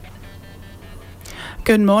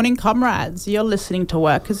Good morning, comrades. You're listening to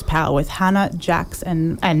Workers' Power with Hannah, Jax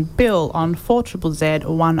and Bill on 4ZZZ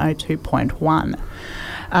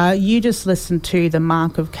 102.1. You just listened to The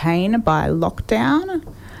Mark of Cain by Lockdown.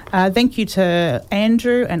 Thank you to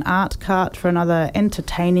Andrew and Artcart for another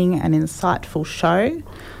entertaining and insightful show.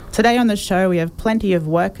 Today on the show we have plenty of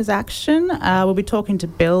workers' action. We'll be talking to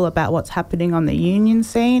Bill about what's happening on the union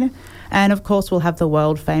scene, and of course we'll have the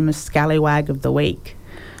world-famous Scallywag of the Week.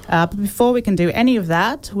 But before we can do any of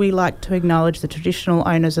that, we like to acknowledge the traditional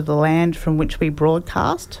owners of the land from which we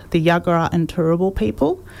broadcast, the Yagara and Turrbal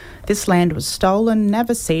people. This land was stolen,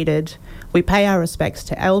 never ceded. We pay our respects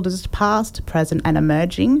to elders past, present and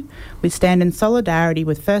emerging. We stand in solidarity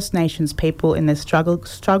with First Nations people in their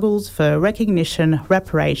struggles for recognition,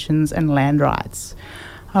 reparations and land rights.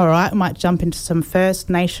 All right, we might jump into some First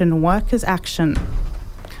Nation workers' action.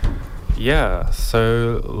 Yeah,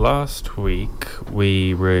 so last week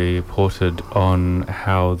we reported on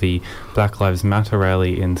how the Black Lives Matter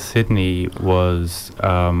rally in Sydney was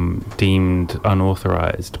deemed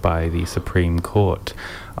unauthorised by the Supreme Court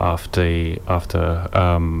after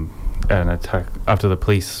an attack, after the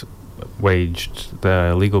police waged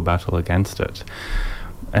their legal battle against it.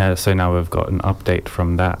 So now we've got an update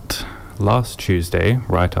from that. Last Tuesday,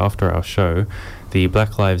 right after our show, the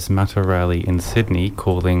Black Lives Matter rally in Sydney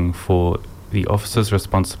calling for the officers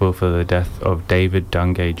responsible for the death of David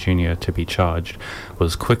Dungay Jr. to be charged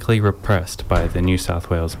was quickly repressed by the New South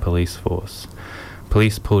Wales police force.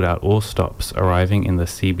 Police pulled out all stops, arriving in the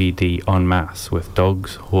CBD en masse with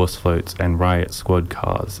dogs, horse floats and riot squad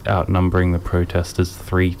cars, outnumbering the protesters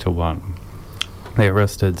 3-1. They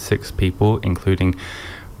arrested 6 people, including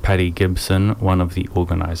Paddy Gibson, one of the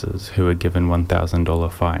organisers, who were given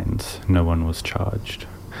 $1,000 fines. No one was charged.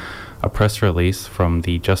 A press release from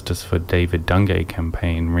the Justice for David Dungay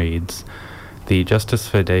campaign reads, "The Justice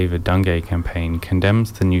for David Dungay campaign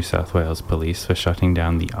condemns the New South Wales Police for shutting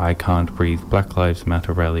down the I Can't Breathe Black Lives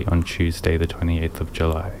Matter rally on Tuesday the 28th of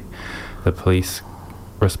July. The police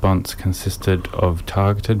response consisted of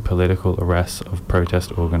targeted political arrests of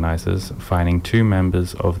protest organisers, fining 2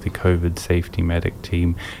 members of the COVID safety medic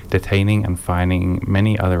team, detaining and fining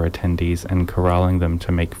many other attendees and corralling them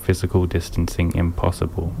to make physical distancing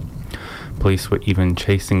impossible. Police were even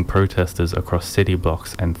chasing protesters across city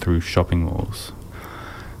blocks and through shopping malls.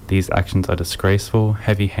 These actions are disgraceful,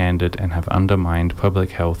 heavy-handed and have undermined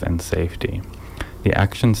public health and safety. The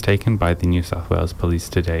actions taken by the New South Wales Police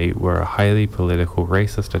today were a highly political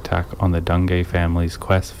racist attack on the Dungay family's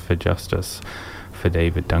quest for justice for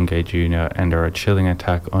David Dungay Jr. and are a chilling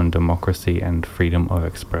attack on democracy and freedom of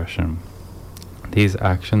expression. These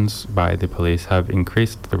actions by the police have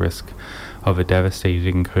increased the risk of a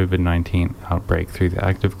devastating COVID-19 outbreak through the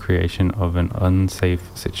active creation of an unsafe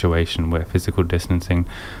situation where physical distancing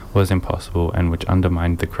was impossible and which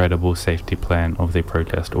undermined the credible safety plan of the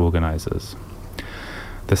protest organisers.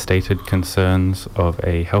 The stated concerns of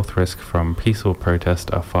a health risk from peaceful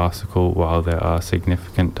protest are farcical, while there are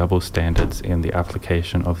significant double standards in the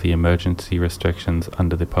application of the emergency restrictions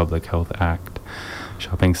under the Public Health Act.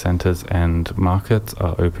 Shopping centres and markets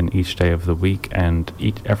are open each day of the week, and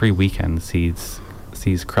every weekend sees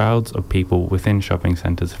crowds of people within shopping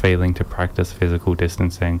centres failing to practice physical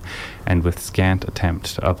distancing and with scant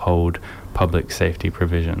attempt to uphold public safety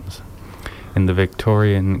provisions. In the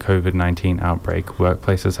Victorian COVID-19 outbreak,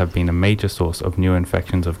 workplaces have been a major source of new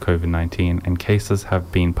infections of COVID-19, and cases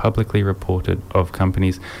have been publicly reported of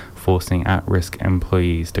companies forcing at-risk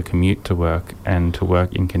employees to commute to work and to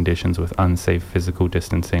work in conditions with unsafe physical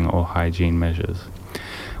distancing or hygiene measures.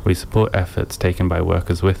 We support efforts taken by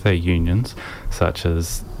workers with their unions, such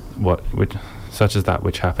as that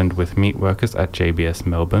which happened with meat workers at JBS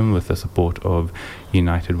Melbourne with the support of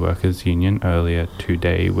United Workers Union earlier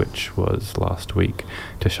today, which was last week,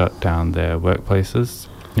 to shut down their workplaces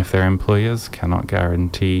if their employers cannot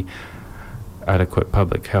guarantee adequate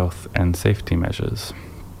public health and safety measures.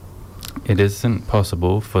 It isn't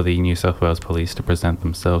possible for the New South Wales Police to present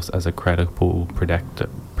themselves as a credible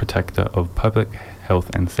protector of public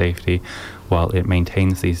health and safety while it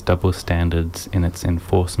maintains these double standards in its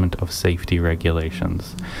enforcement of safety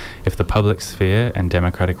regulations. If the public sphere and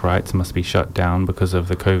democratic rights must be shut down because of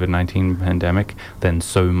the COVID-19 pandemic, then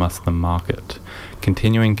so must the market.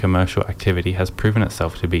 Continuing commercial activity has proven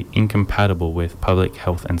itself to be incompatible with public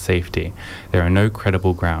health and safety. There are no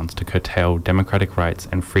credible grounds to curtail democratic rights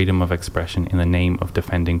and freedom of expression in the name of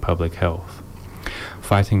defending public health.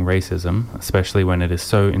 Fighting racism, especially when it is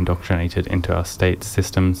so indoctrinated into our state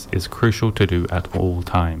systems, is crucial to do at all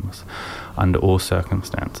times, under all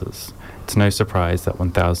circumstances. It's no surprise that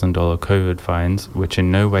 $1,000 COVID fines, which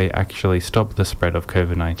in no way actually stop the spread of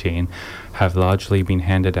COVID-19, have largely been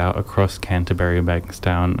handed out across Canterbury,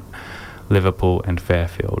 Bankstown, Liverpool and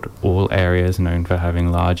Fairfield, all areas known for having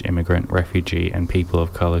large immigrant, refugee and people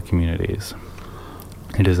of colour communities.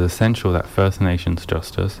 It is essential that First Nations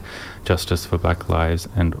justice, justice for Black lives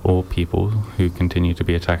and all people who continue to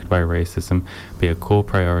be attacked by racism be a core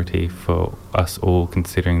priority for us all,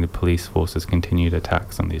 considering the police force's continued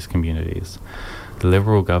attacks on these communities. The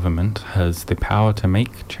Liberal government has the power to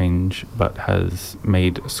make change, but has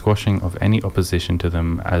made squashing of any opposition to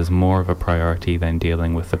them as more of a priority than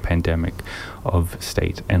dealing with the pandemic of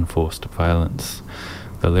state-enforced violence.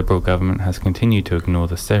 The Liberal government has continued to ignore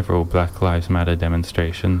the several Black Lives Matter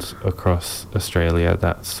demonstrations across Australia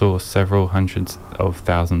that saw several hundreds of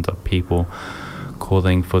thousands of people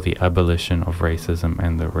calling for the abolition of racism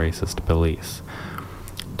and the racist police.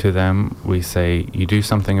 To them, we say, you do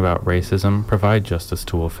something about racism, provide justice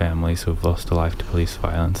to all families who have lost a life to police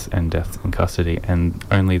violence and death in custody, and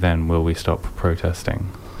only then will we stop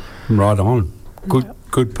protesting. Right on.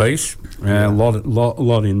 Good piece. A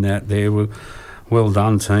lot in that there. Well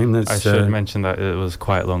done, team. I should mention that it was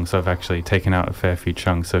quite long, so I've actually taken out a fair few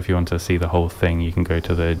chunks. So if you want to see the whole thing, you can go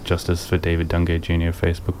to the Justice for David Dungay Jr.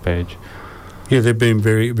 Facebook page. Yeah, they've been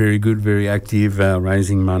very, very good, very active,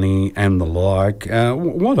 raising money and the like.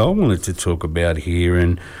 What I wanted to talk about here,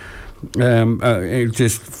 and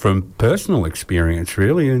just from personal experience,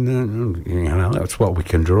 really, and that's what we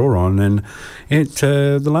can draw on. And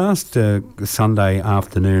the last Sunday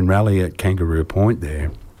afternoon rally at Kangaroo Point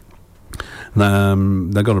there,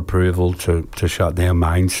 they got approval to shut down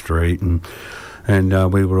Main Street, and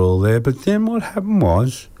we were all there. But then what happened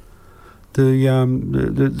was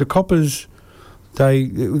the coppers, they,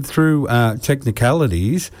 through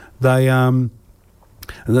technicalities, they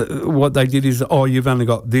what they did is, you've only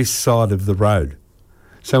got this side of the road.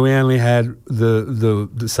 So we only had the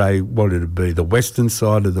say, what did it be, the western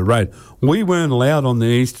side of the road. We weren't allowed on the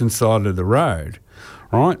eastern side of the road,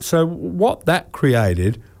 right? So what that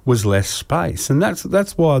created was less space, and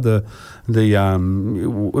that's why the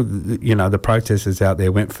protesters out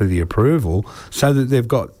there went for the approval, so that they've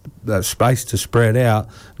got space to spread out.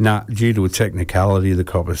 Due to a technicality, the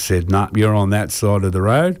coppers said, you're on that side of the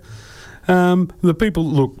road. The people,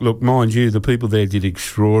 look, mind you, the people there did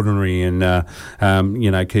extraordinary and,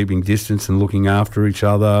 keeping distance and looking after each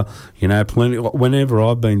other. Plenty. Whenever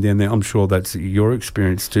I've been down there, I'm sure that's your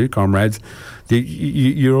experience too, comrades.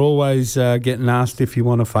 You're always getting asked if you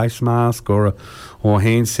want a face mask or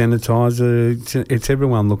hand sanitizer. It's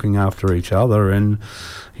everyone looking after each other, and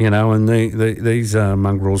these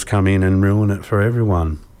mongrels come in and ruin it for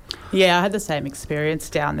everyone. Yeah, I had the same experience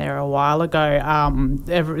down there a while ago.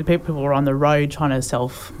 People were on the road trying to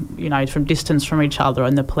from distance from each other,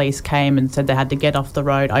 and the police came and said they had to get off the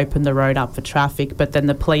road, open the road up for traffic, but then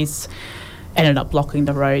the police ended up blocking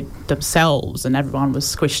the road themselves, and everyone was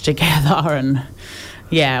squished together, and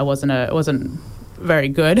it wasn't very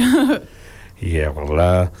good. Yeah,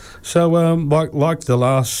 well, like the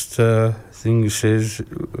last thing says,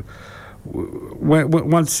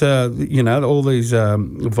 once all these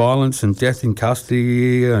violence and death in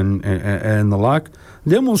custody and the like,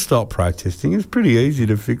 then we'll stop protesting. It's pretty easy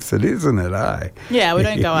to fix it, isn't it, eh? Yeah, we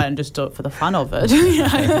don't go out and just do it for the fun of it.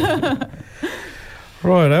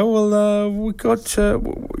 Right, well, you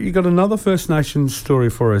got another First Nations story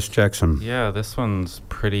for us, Jackson. Yeah, this one's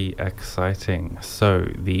pretty exciting. So,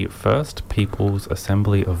 the First Peoples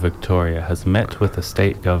Assembly of Victoria has met with the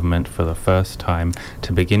state government for the first time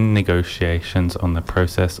to begin negotiations on the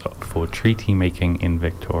process for treaty making in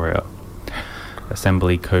Victoria.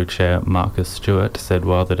 Assembly co-chair Marcus Stewart said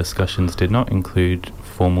while the discussions did not include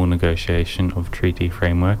formal negotiation of treaty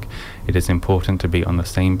framework, it is important to be on the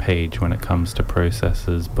same page when it comes to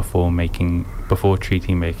processes before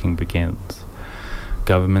treaty making begins.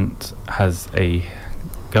 Government have a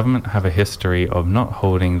history of not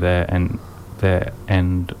holding their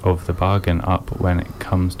end of the bargain up when it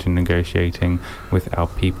comes to negotiating with our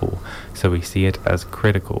people, so we see it as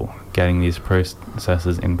critical getting these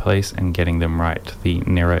processes in place and getting them right, the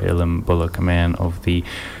Nira Ilim Bullock man of the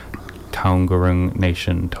Taungurung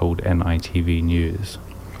Nation told NITV News.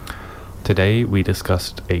 Today we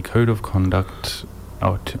discussed a code of conduct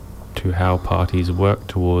to how parties work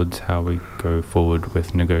towards how we go forward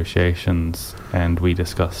with negotiations, and we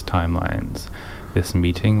discussed timelines. This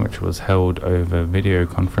meeting, which was held over video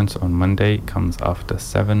conference on Monday, comes after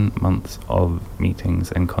 7 months of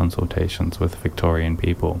meetings and consultations with Victorian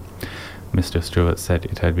people. Mr. Stewart said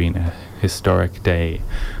it had been a historic day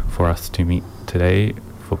for us to meet today,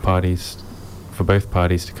 for for both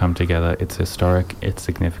parties to come together. It's historic, it's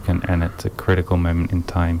significant, and it's a critical moment in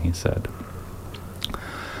time, he said.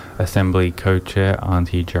 Assembly co-chair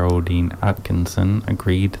Auntie Geraldine Atkinson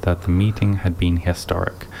agreed that the meeting had been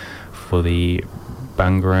historic. For the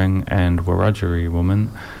Bangarang and Wiradjuri women,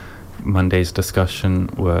 Monday's discussion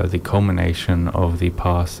were the culmination of the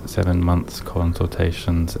past 7 months'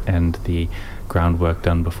 consultations and the groundwork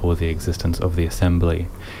done before the existence of the Assembly.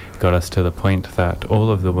 It got us to the point that all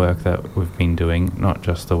of the work that we've been doing, not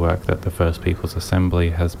just the work that the First Peoples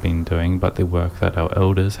Assembly has been doing, but the work that our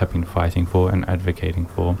elders have been fighting for and advocating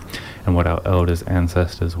for, and what our elders'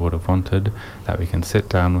 ancestors would have wanted, that we can sit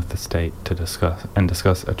down with the state to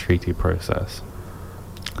discuss a treaty process.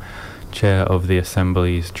 Chair of the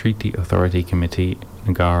Assembly's Treaty Authority Committee,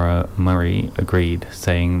 Ngara Murray, agreed,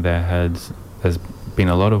 saying there's been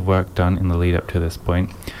a lot of work done in the lead up to this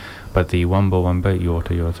point, but the Wamba Wamba,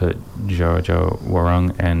 Yorta Yorta, Jojo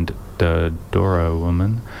Warung and the Doro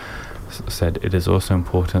woman said it is also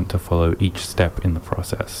important to follow each step in the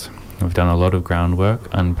process. We've done a lot of groundwork,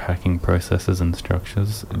 unpacking processes and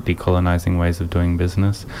structures, decolonizing ways of doing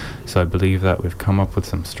business, so I believe that we've come up with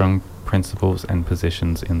some strong principles and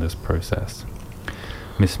positions in this process.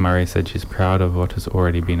 Miss Murray said she's proud of what has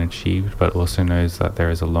already been achieved, but also knows that there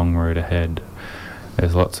is a long road ahead.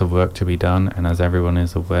 There's lots of work to be done, and as everyone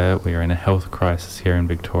is aware, we are in a health crisis here in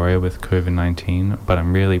Victoria with COVID-19, but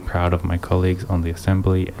I'm really proud of my colleagues on the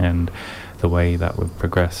Assembly and the way that we've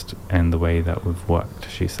progressed and the way that we've worked,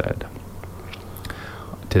 she said.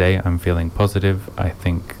 Today I'm feeling positive. I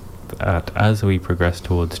think that as we progress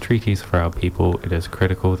towards treaties for our people, it is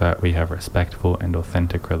critical that we have respectful and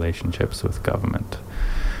authentic relationships with government.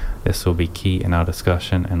 This will be key in our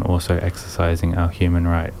discussion and also exercising our human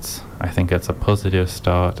rights. I think it's a positive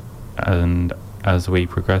start, and as we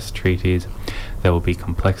progress treaties, there will be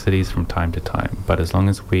complexities from time to time, but as long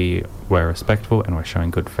as we're respectful and we're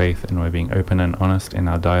showing good faith and we're being open and honest in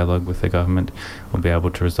our dialogue with the government, we'll be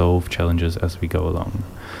able to resolve challenges as we go along.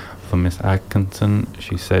 For Miss Atkinson,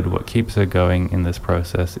 she said what keeps her going in this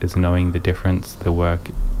process is knowing the difference the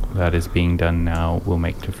work that is being done now will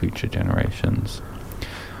make to future generations.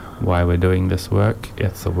 Why we're doing this work?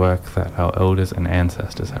 It's the work that our elders and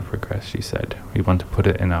ancestors have progressed, she said. We want to put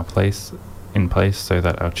it in place so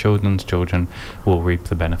that our children's children will reap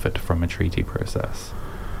the benefit from a treaty process.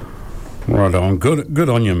 Right on. Good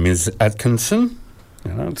on you, Ms. Atkinson.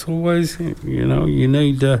 You know, it's always, you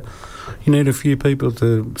need a few people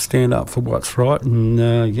to stand up for what's right, and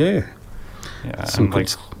Yeah, and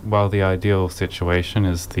while the ideal situation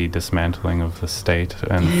is the dismantling of the state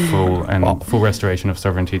and full restoration of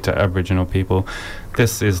sovereignty to Aboriginal people,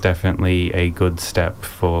 this is definitely a good step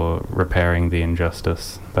for repairing the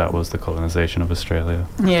injustice that was the colonisation of Australia.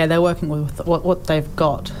 Yeah, they're working with what they've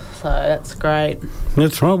got, so that's great.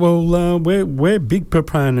 That's right. Well, we're big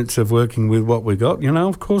proponents of working with what we got. You know,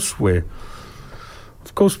 of course we're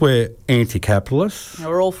anti-capitalist.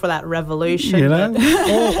 We're all for that revolution. You know,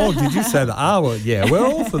 or did you say the R word? Yeah, we're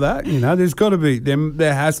all for that. You know, there's got to be,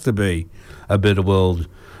 there has to be a better world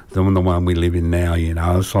than the one we live in now. You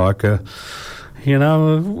know, it's like,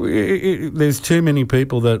 there's too many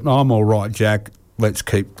people that I'm all right, Jack. Let's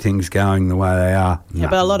keep things going the way they are. Yeah,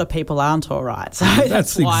 but a lot of people aren't all right. So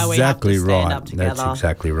that's why we have to stand up together. That's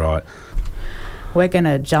exactly right. We're going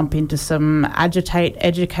to jump into some agitate,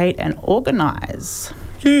 educate and organise.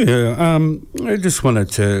 Yeah, I just wanted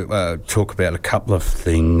to talk about a couple of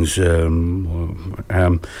things. The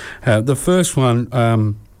first one, I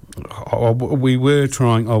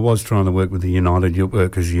was trying to work with the United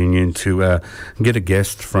Workers Union to get a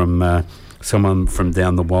guest from someone from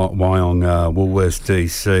down the Wyong Woolworths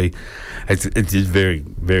DC. It's very,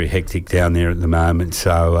 very hectic down there at the moment,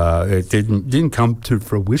 so it didn't come to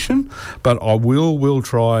fruition. But I will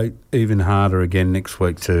try even harder again next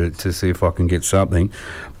week to see if I can get something.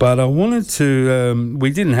 But I wanted to. We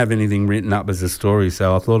didn't have anything written up as a story,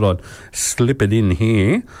 so I thought I'd slip it in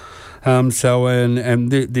here. This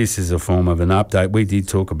is a form of an update. We did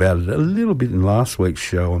talk about it a little bit in last week's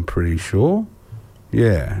show, I'm pretty sure.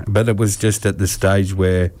 Yeah, but it was just at the stage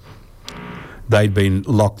where they'd been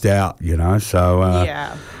locked out, you know. So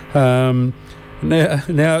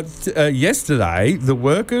yesterday, the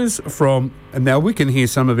workers from we can hear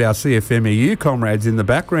some of our CFMEU comrades in the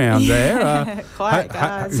background there. Quiet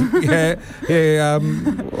guys.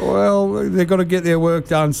 Well, they've got to get their work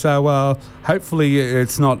done, so hopefully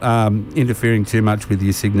it's not interfering too much with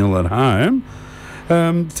your signal at home.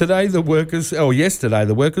 Yesterday, the workers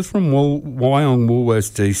from Wyong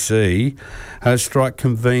Woolworths DC strike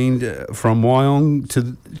convened from Wyong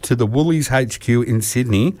to the Woolies HQ in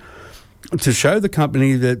Sydney to show the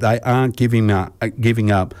company that they aren't giving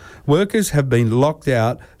up. Workers have been locked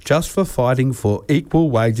out just for fighting for equal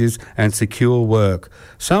wages and secure work.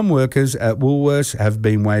 Some workers at Woolworths have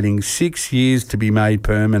been waiting 6 years to be made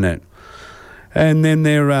permanent. And then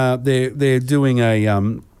they're doing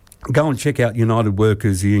a go and check out United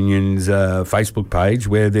Workers Union's Facebook page,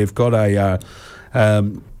 where they've got a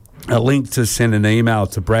link to send an email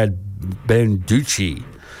to Brad Banducci.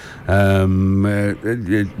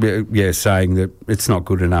 Saying that it's not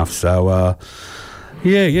good enough. So,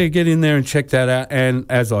 get in there and check that out. And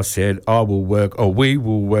as I said, we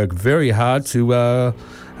will work very hard to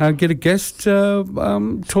get a guest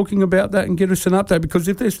talking about that and get us an update, because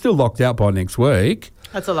if they're still locked out by next week...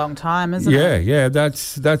 That's a long time, isn't it? Yeah,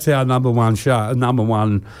 that's our number one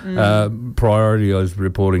priority is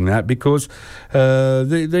reporting that, because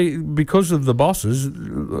because of the bosses,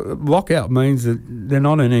 lockout means that they're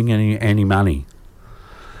not earning any money.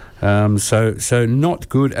 So not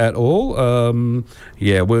good at all.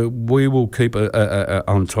 We will keep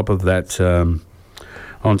on top of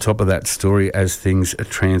that story as things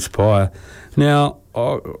transpire. Now,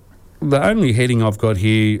 the only heading I've got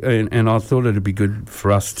here, and I thought it'd be good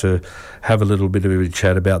for us to have a little bit of a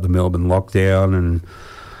chat about the Melbourne lockdown, and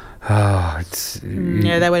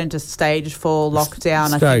they went into stage 4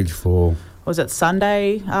 lockdown. Stage 4. Was it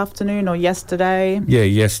Sunday afternoon or yesterday?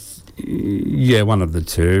 One of the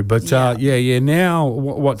two. But now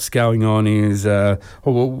what's going on is,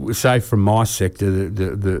 say from my sector,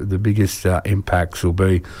 the biggest impacts will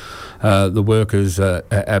be the workers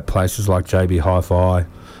at places like JB Hi-Fi,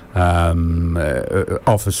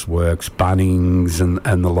 Office Works, Bunnings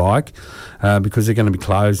and the like, because they're going to be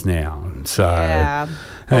closed now. So,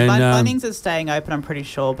 Bunnings is staying open, I'm pretty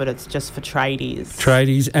sure, but it's just for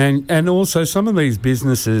tradies. And also some of these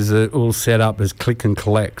businesses are all set up as click and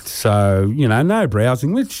collect. So, no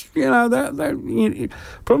browsing, which, that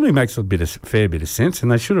probably makes a fair bit of sense,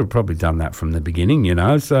 and they should have probably done that from the beginning,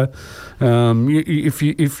 So,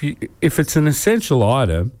 if it's an essential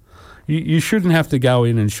item, you shouldn't have to go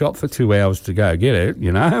in and shop for 2 hours to go get it,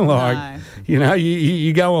 You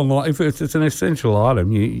go online. If it's an essential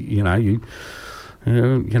item,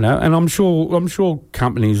 and I'm sure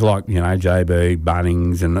companies like JB,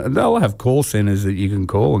 Bunnings, and they'll have call centres that you can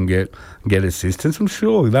call and get assistance. I'm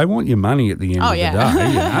sure they want your money at the end of the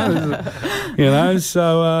day.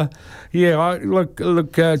 So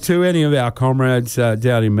look to any of our comrades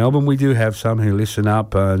down in Melbourne. We do have some who listen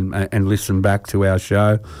up and listen back to our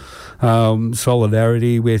show.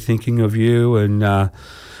 Solidarity, we're thinking of you, and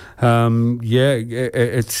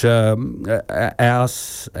it's our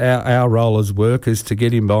role as workers to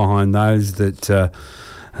get in behind those that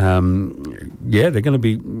they're going to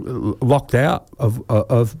be locked out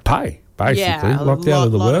of pay, basically, locked out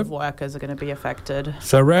of the work. A lot of workers are going to be affected.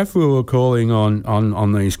 So, Raph, we were calling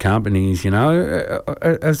on these companies,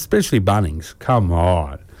 especially Bunnings. Come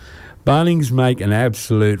on. Bunnings make an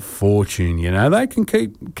absolute fortune, They can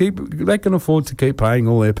they can afford to keep paying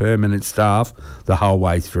all their permanent staff the whole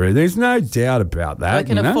way through. There's no doubt about that.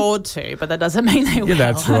 They can afford to, but that doesn't mean they will.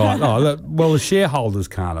 Yeah, that's right. The shareholders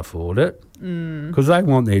can't afford it because they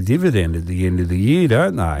want their dividend at the end of the year,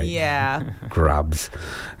 don't they? Yeah. Grubs.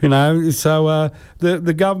 So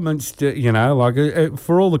the government's,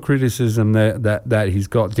 for all the criticism that he's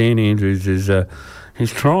got, Dan Andrews is... He's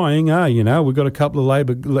trying, we've got a couple of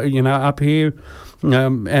Labor, up here.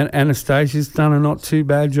 Anastasia's done a not too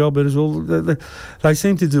bad job as well. They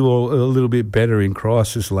seem to do a little bit better in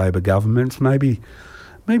crisis Labor governments. Maybe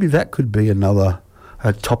that could be another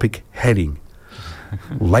topic heading.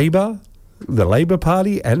 Labor, the Labor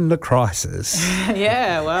Party and the crisis.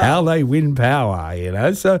 Yeah, well. How they win power,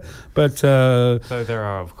 So there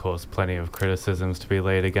are, of course, plenty of criticisms to be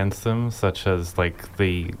laid against them, such as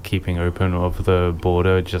the keeping open of the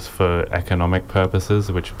border just for economic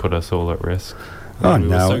purposes, which put us all at risk. We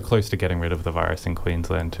were so close to getting rid of the virus in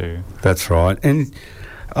Queensland too. That's right, and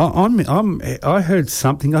I heard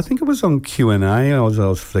something. I think it was on Q&A. I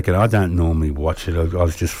was flicking. I don't normally watch it. I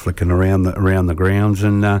was just flicking around the grounds,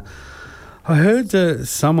 and I heard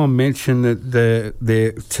someone mention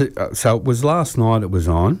that so it was last night. It was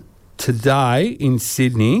on. Today in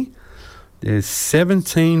Sydney, there's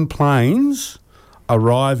 17 planes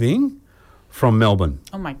arriving from Melbourne.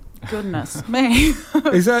 Oh my goodness me!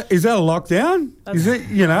 Is that a lockdown? Is it?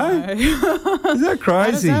 Is that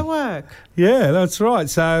crazy? How does that work? Yeah, that's right.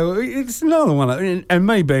 So it's another one. And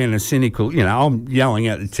me being a cynical, I'm yelling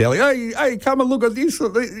at the telly, hey, come and look at this.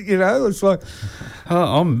 It's like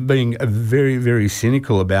I'm being very, very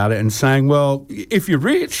cynical about it and saying, well, if you're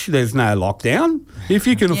rich, there's no lockdown. If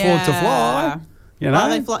you can afford to fly, You know?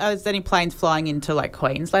 Are there any planes flying into like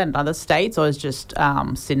Queensland and other states, or is just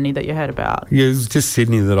Sydney that you heard about? Yeah, it was just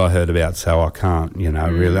Sydney that I heard about, so I can't,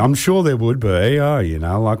 really. I'm sure there would be,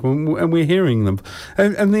 and we're hearing them.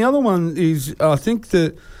 And the other one is, I think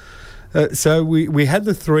that, so we had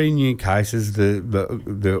the 3 new cases,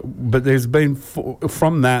 but there's been,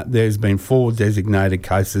 from that, there's been 4 designated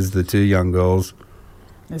cases, the 2 young girls.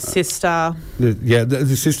 The sister.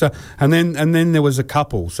 The sister, and then there was a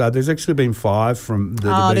couple. So there's actually been 5 from the.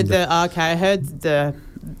 I heard the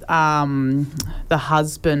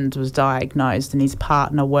husband was diagnosed and his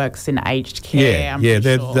partner works in aged care.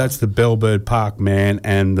 That's the Bellbird Park man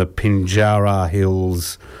and the Pinjarra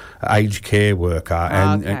Hills aged care worker,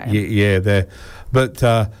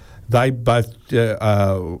 they both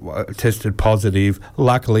tested positive.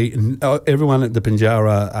 Luckily, everyone at the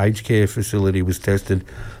Pinjarra aged care facility was tested.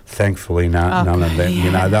 Thankfully, none of them.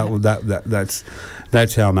 Yeah.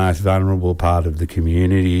 That's our most vulnerable part of the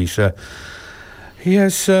community. So,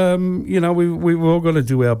 yes, we've all got to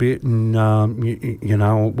do our bit, and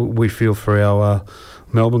we feel for our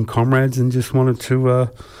Melbourne comrades, and just wanted to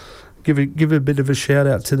give a bit of a shout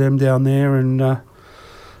out to them down there, and.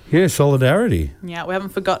 Solidarity. Yeah, we haven't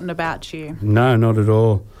forgotten about you. No, not at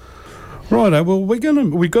all. Righto. Well,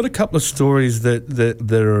 we've got a couple of stories that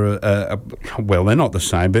are they're not the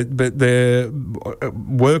same, but they're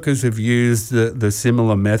workers have used the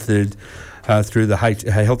similar method through the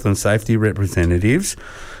health and safety representatives,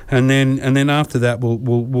 and then after that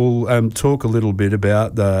we'll talk a little bit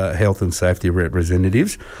about the health and safety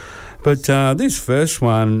representatives. But this first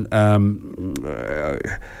one.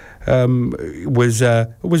 Was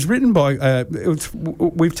written by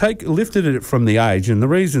we've lifted it from The Age, and the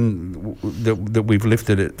reason that we've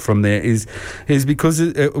lifted it from there is because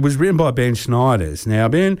it was written by Ben Schneiders. Now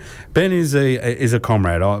Ben is a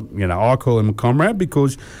comrade. I call him a comrade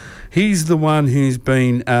because he's the one who's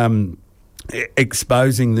been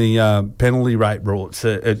exposing the penalty rate rorts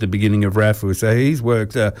at the beginning of RAFU. So he's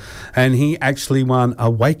worked, and he actually won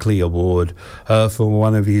a Wakely Award for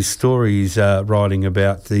one of his stories writing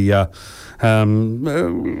about the,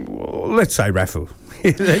 let's say RAFU.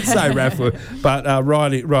 Let's say RAFU, but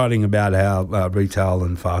writing about how retail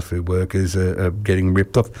and fast food workers are getting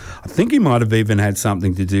ripped off. I think he might have even had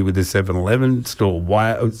something to do with the 7-Eleven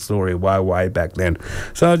story way back then.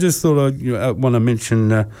 So I just thought I want to mention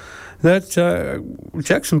that.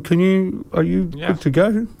 Jackson, are you good to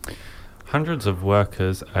go? Hundreds of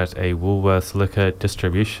workers at a Woolworths liquor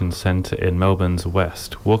distribution centre in Melbourne's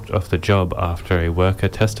west walked off the job after a worker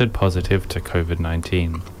tested positive to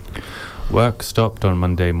COVID-19. Work stopped on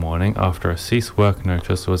Monday morning after a cease work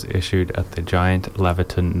notice was issued at the giant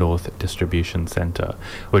Laverton North Distribution Centre,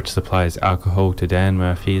 which supplies alcohol to Dan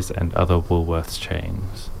Murphy's and other Woolworths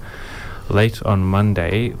chains. Late on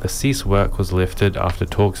Monday, the cease work was lifted after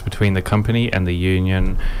talks between the company and the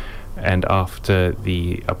union, and after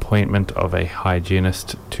the appointment of a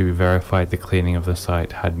hygienist to verify the cleaning of the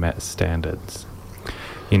site had met standards.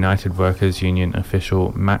 United Workers Union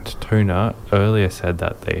official Matt Toner earlier said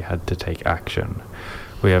that they had to take action.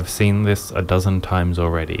 We have seen this a dozen times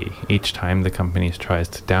already. Each time the company tries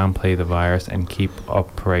to downplay the virus and keep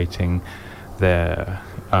operating there's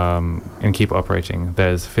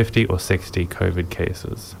 50 or 60 COVID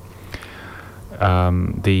cases.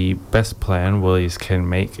 The best plan Woolies can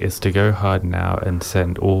make is to go hard now and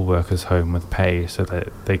send all workers home with pay so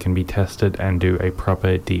that they can be tested and do a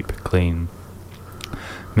proper deep clean.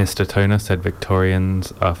 Mr. Toner said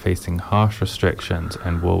Victorians are facing harsh restrictions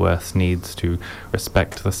and Woolworths needs to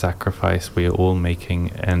respect the sacrifice we are all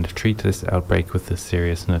making and treat this outbreak with the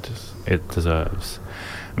seriousness it deserves.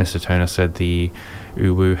 Mr. Toner said the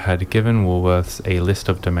UWU had given Woolworths a list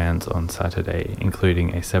of demands on Saturday,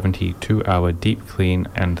 including a 72-hour deep clean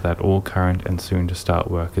and that all current and soon-to-start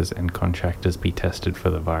workers and contractors be tested for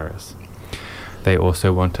the virus. They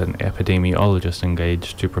also want an epidemiologist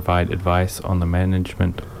engaged to provide advice on the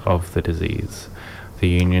management of the disease. The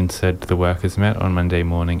union said the workers met on Monday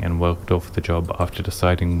morning and walked off the job after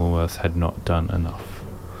deciding Woolworths had not done enough.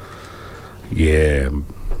 Yeah,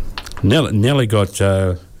 Nelly got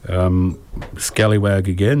scallywag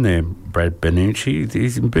again there, Brad Benucci.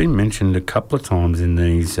 He's been mentioned a couple of times in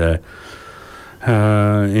these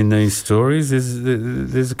stories.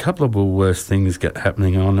 There's a couple of worse things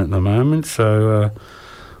happening on at the moment. So,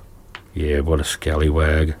 what a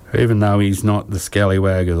scallywag. Even though he's not the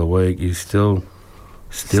scallywag of the week, he's still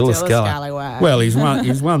a scallywag. Well, he's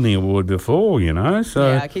won the award before, So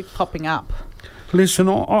yeah, it keeps popping up. Listen,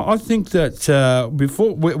 I think that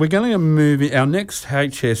before we're going to move, our next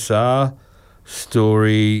HSR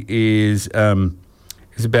story is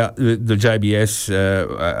is about the JBS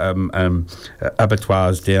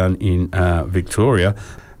abattoirs down in Victoria.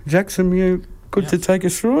 Jackson, you good to take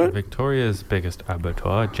us through it? Victoria's biggest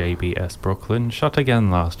abattoir, JBS Brooklyn, shut again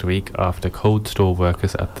last week after cold store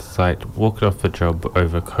workers at the site walked off the job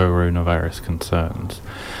over coronavirus concerns.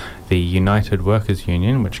 The United Workers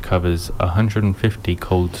Union, which covers 150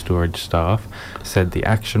 cold storage staff, said the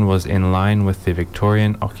action was in line with the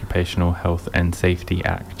Victorian Occupational Health and Safety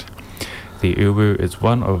Act. The UWU is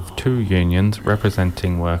one of 2 unions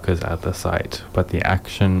representing workers at the site, but the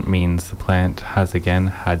action means the plant has again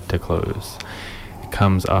had to close. It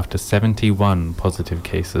comes after 71 positive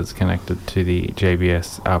cases connected to the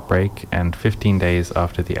JBS outbreak and 15 days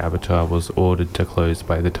after the abattoir was ordered to close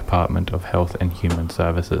by the Department of Health and Human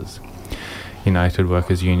Services. United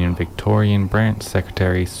Workers Union Victorian Branch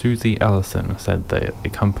Secretary Susie Ellison said that the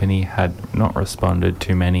company had not responded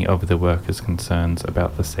to many of the workers' concerns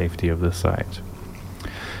about the safety of the site.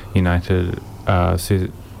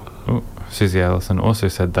 Susie Ellison also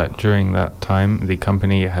said that during that time the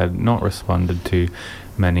company had not responded to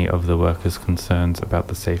many of the workers' concerns about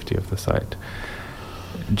the safety of the site.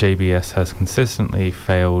 JBS has consistently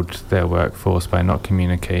failed their workforce by not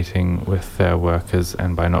communicating with their workers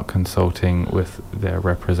and by not consulting with their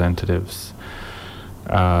representatives.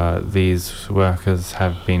 These workers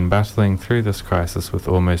have been battling through this crisis with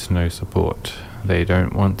almost no support. They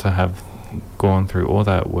don't want to have gone through all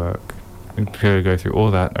that work, to go through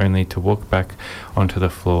all that only to walk back onto the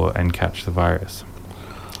floor and catch the virus.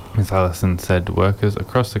 Ms. Allison said workers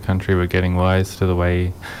across the country were getting wise to the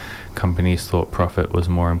way companies thought profit was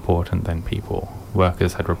more important than people.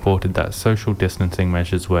 Workers had reported that social distancing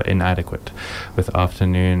measures were inadequate, with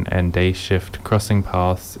afternoon and day shift crossing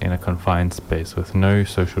paths in a confined space with no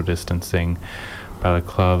social distancing.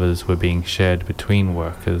 Balaclavas were being shared between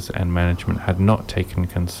workers, and management had not taken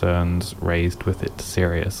concerns raised with it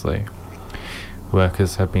seriously.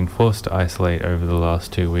 Workers have been forced to isolate over the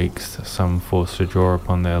last 2 weeks, some forced to draw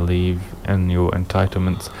upon their leave annual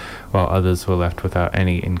entitlements, while others were left without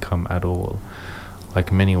any income at all.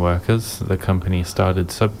 Like many workers, the company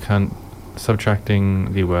started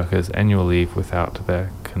subtracting the workers' annual leave without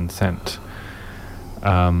their consent.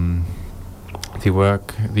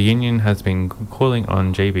 The union has been calling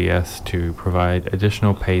on JBS to provide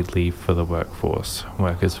additional paid leave for the workforce.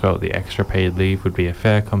 Workers felt the extra paid leave would be a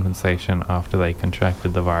fair compensation after they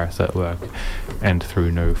contracted the virus at work and through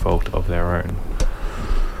no fault of their own.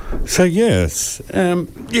 So yes,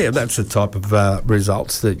 that's the type of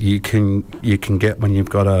results that you can get when you've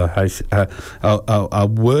got a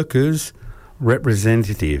workers'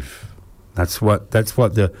 representative. That's what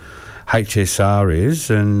the HSR is,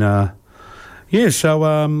 and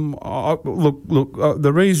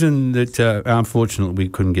the reason that unfortunately we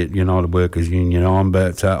couldn't get United Workers Union on,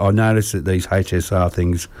 but I noticed that these HSR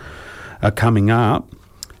things are coming up,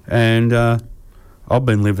 and I've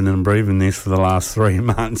been living and breathing this for the last 3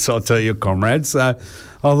 months, I'll tell you, comrades. So I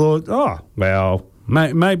thought,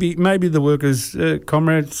 maybe the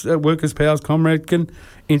workers' powers comrade can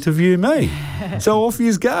interview me. So off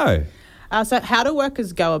you go. So how do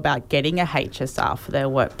workers go about getting a HSR for their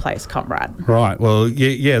workplace, comrade? Right. Well,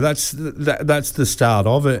 that's the start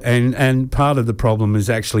of it, and part of the problem is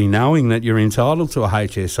actually knowing that you're entitled to a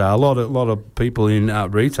HSR. A lot of people in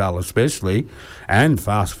retail, especially, and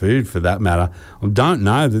fast food for that matter, don't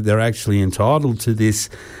know that they're actually entitled to this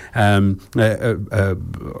health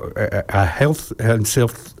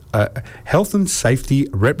and safety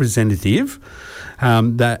representative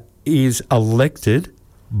that is elected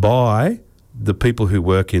by the people who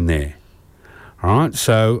work in there. All right.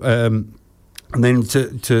 So and then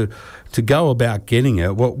to go about getting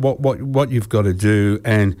it, what you've got to do,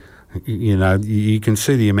 and you can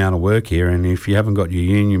see the amount of work here, and if you haven't got your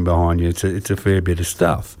union behind you, it's a fair bit of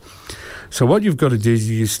stuff. So what you've got to do is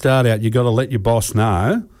you start out, you've got to let your boss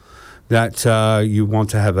know that you want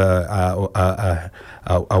to have a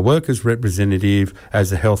workers' representative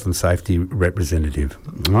as a health and safety representative,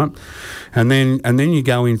 right? And then you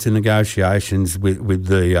go into negotiations with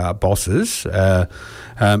the bosses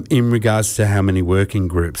in regards to how many working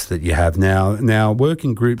groups that you have. Now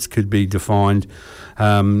working groups could be defined.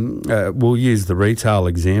 We'll use the retail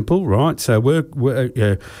example, right? So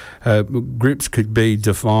groups could be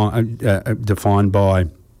defined by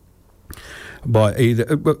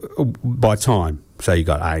time. So you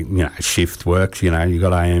got shift works. You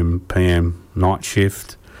got AM, PM, night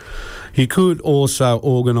shift. You could also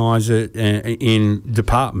organise it in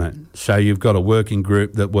department. So you've got a working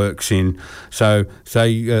group that works in. So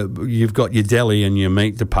you've got your deli and your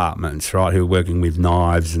meat departments, right? Who are working with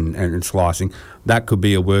knives and slicing. That could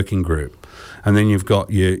be a working group. And then you've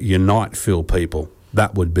got your night fill people.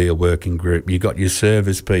 that would be a working group. You got your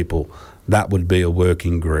service people, that would be a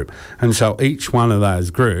working group. And so each one of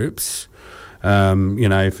those groups,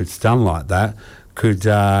 if it's done like that, could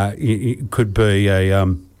be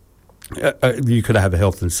you could have a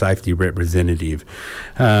health and safety representative.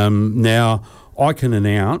 Now, I can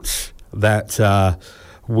announce that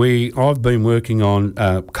I've been working on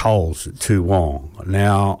Coles at Toowong.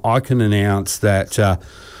 Now, I can announce that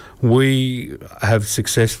we have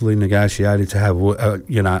successfully negotiated to have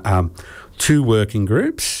 2 working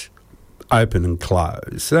groups, open and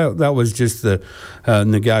close. So that was just the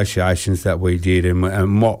negotiations that we did,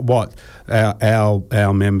 and what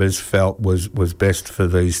our members felt was best for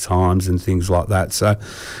these times and things like that. So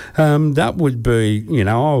that would be,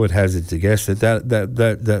 I would hazard to guess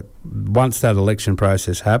that once that election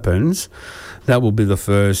process happens, that will be the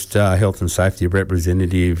first health and safety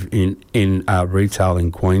representative in retail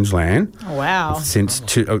in Queensland. Oh, wow!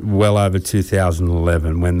 Since well over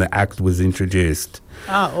 2011, when the Act was introduced.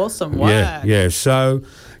 Oh, awesome work! Yeah. So,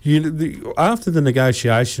 after the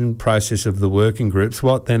negotiation process of the working groups,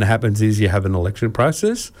 what then happens is you have an election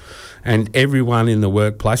process, and everyone in the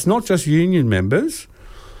workplace, not just union members.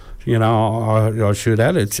 I should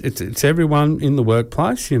add, it's everyone in the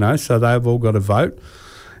workplace. So they've all got to vote.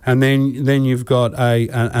 And then you've got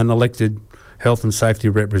an elected health and safety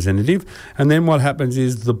representative, and then what happens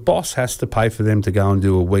is the boss has to pay for them to go and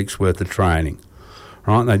do a week's worth of training,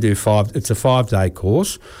 right? They do it's a 5-day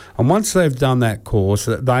course, and once they've done that course,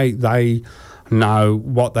 they know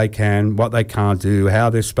what they can, what they can't do, how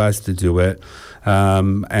they're supposed to do it,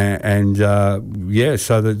 so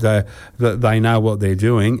that they know what they're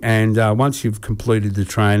doing. And once you've completed the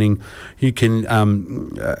training, you can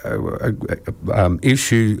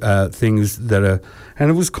issue things that are, and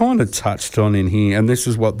it was kind of touched on in here, and this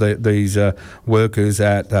is what these workers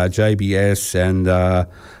at JBS and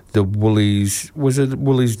the Woolies, was it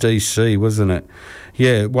Woolies DC, wasn't it?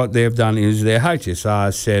 Yeah, what they've done is their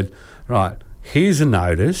HSR said, right, here's a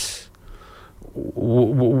notice.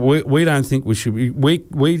 We don't think we should.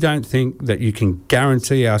 We don't think that you can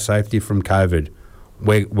guarantee our safety from COVID.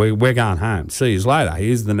 We're going home. See you later.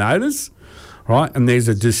 Here's the notice, right? And there's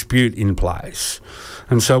a dispute in place.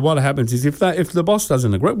 And so what happens is if the boss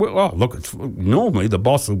doesn't agree, normally the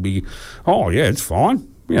boss will be, oh yeah, it's fine.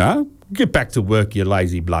 Get back to work, you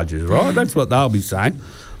lazy bludgers, right? That's what they'll be saying.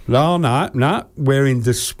 No, we're in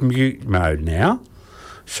dispute mode now.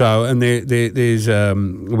 So, and there's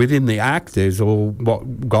within the Act, there's all what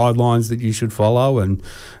guidelines that you should follow and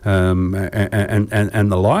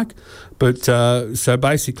the like. But so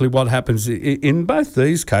basically, what happens in both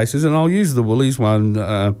these cases, and I'll use the Woolies one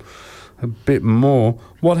a bit more.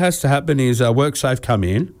 What has to happen is WorkSafe come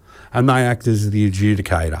in, and they act as the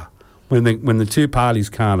adjudicator. When the two parties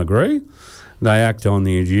can't agree, they act on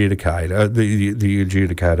the adjudicator. The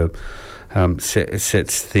adjudicator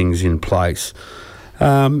sets things in place.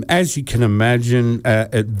 As you can imagine,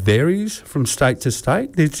 it varies from state to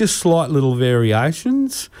state. There's just slight little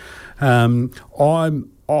variations.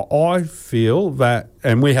 I feel that,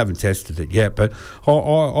 and we haven't tested it yet, but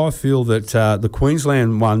I feel that the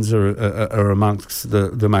Queensland ones are amongst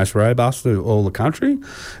the most robust of all the country.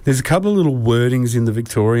 There's a couple of little wordings in the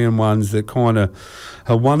Victorian ones that kind of,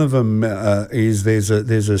 one of them is there's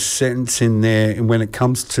a sentence in there when it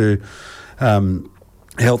comes to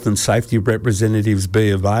health and safety representatives be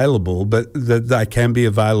available, but that they can be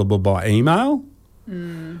available by email.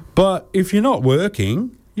 But if you're not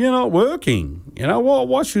working, you're not working.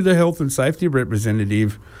 Why should a health and safety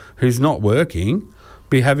representative who's not working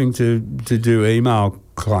be having to do email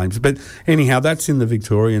claims? But anyhow, that's in the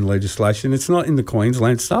Victorian legislation. It's not in the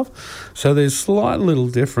Queensland stuff. So there's slight little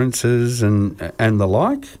differences and the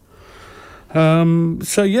like.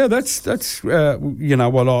 So yeah, that's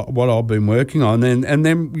what I've been working on, and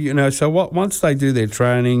then so once they do their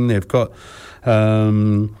training, they've got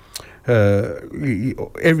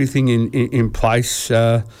everything in place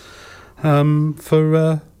for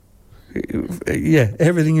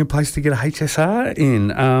everything in place to get a HSR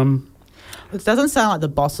in. It doesn't sound like the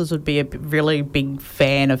bosses would be a really big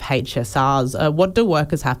fan of HSRs. What do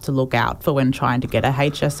workers have to look out for when trying to get a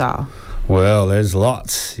HSR? Well, there's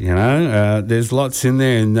lots, there's lots in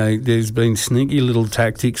there, and there's been sneaky little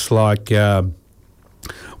tactics like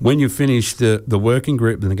when you finish the working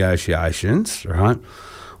group negotiations, right?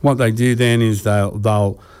 What they do then is they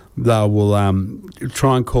will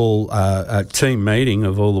try and call a team meeting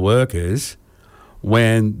of all the workers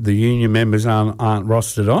when the union members aren't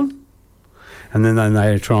rostered on, and then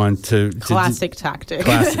they are trying to classic tactic.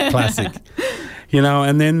 Classic. You know,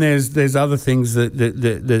 and then there's other things that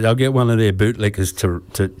they'll get one of their bootlickers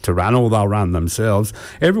to run, or they'll run themselves.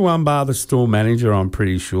 Everyone bar the store manager, I'm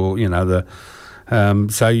pretty sure, you know,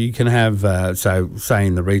 so you can have, say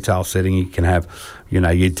in the retail setting, you can have, you know,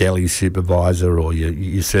 your deli supervisor or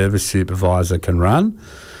your service supervisor can run.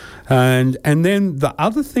 And then the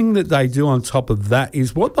other thing that they do on top of that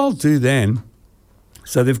is what they'll do then,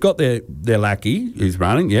 so they've got their lackey who's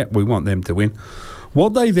running, we want them to win.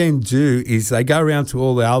 What they then do is they go around to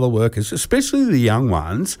all the other workers, especially the young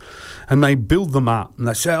ones, and they build them up. And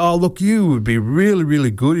they say, oh, look, you would be really, really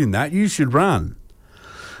good in that. You should run.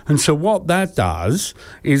 And so what that does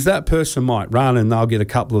is that person might run and they'll get a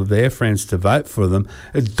couple of their friends to vote for them.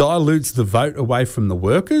 It dilutes the vote away from the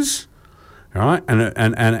workers, right? And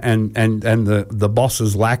the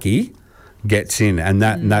boss's lackey gets in, and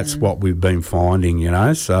that's what we've been finding, you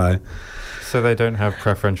know, So they don't have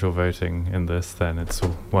preferential voting in this, then? It's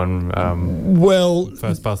one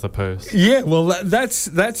first past the post. Yeah, well, that's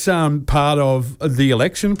part of the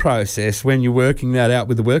election process when you're working that out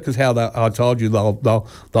with the workers. How I told you they'll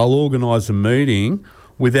organise a meeting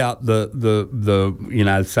without the you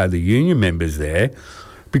know, say the union members there,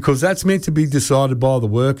 because that's meant to be decided by the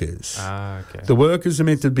workers. Okay. The workers are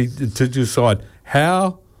meant to decide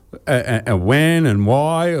how and when and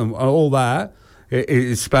why and all that.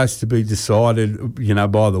 It's supposed to be decided, you know,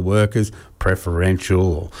 by the workers, preferential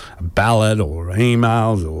or a ballot or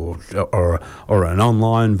emails or an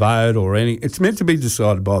online vote or any. It's meant to be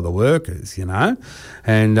decided by the workers, you know,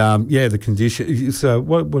 and the condition. So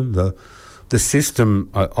what the system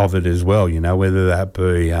of it as well, you know, whether that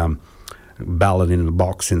be ballot in the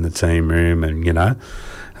box in the team room, and you know.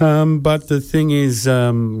 But the thing is,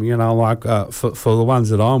 you know, like for the ones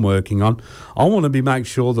that I'm working on, I want to make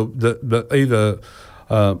sure that either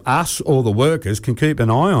us or the workers can keep an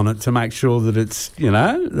eye on it to make sure that it's, you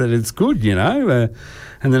know, that it's good, you know,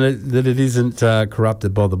 and that it isn't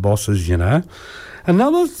corrupted by the bosses, you know.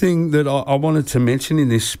 Another thing that I wanted to mention in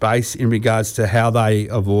this space in regards to how they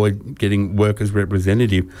avoid getting workers'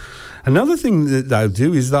 representative, another thing that they'll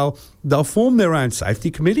do is they'll form their own safety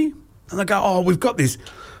committee, and they go, oh, we've got this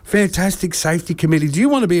fantastic safety committee. Do you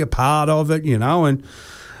want to be a part of it? You know, and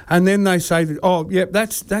then they say, oh, yeah,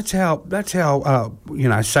 that's how you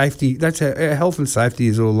know, safety. That's how health and safety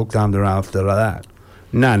is all looked after that.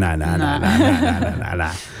 No.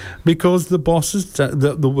 Because the bosses,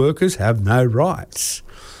 the workers have no rights.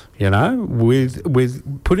 You know, with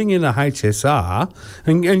putting in a HSR,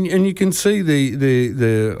 and you can see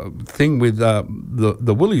the thing with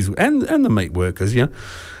the woolies and the meat workers, you know.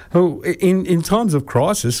 In times of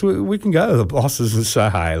crisis, we can go to the bosses and say,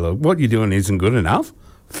 hey, look, what you're doing isn't good enough.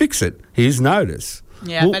 Fix it. Here's notice.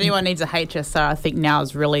 Yeah, if anyone needs a HSR, I think now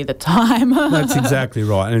is really the time. That's exactly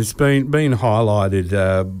right. And it's been highlighted,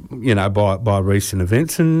 you know, by recent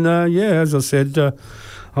events. And, as I said,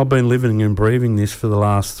 I've been living and breathing this for the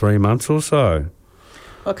last 3 months or so.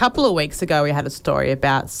 Well, a couple of weeks ago, we had a story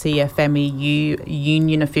about CFMEU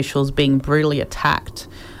union officials being brutally attacked.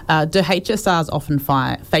 Do HSRs often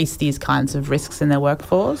face these kinds of risks in their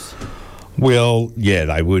workforce? Well, yeah,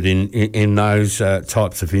 they would in those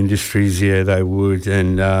types of industries. Yeah, they would,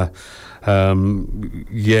 and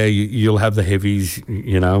you'll have the heavies,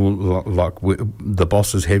 you know, like the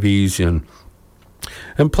boss's heavies, and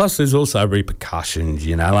plus there's also repercussions,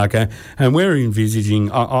 you know, like, and we're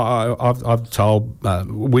envisaging. I've told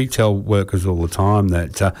we tell workers all the time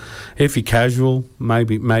that if you're casual,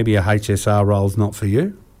 maybe a HSR role's not for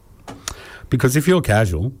you, because if you're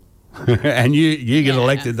casual. And you get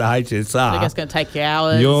elected to HSR. It's going to take you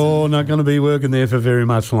hours. You're not going to be working there for very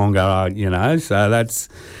much longer, you know. So that's,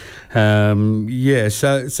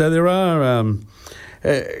 So there are,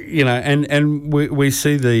 you know, and we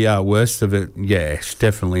see the worst of it. Yes,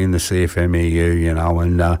 definitely in the CFMEU, you know,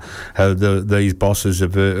 and these bosses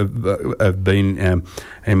have been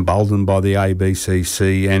emboldened by the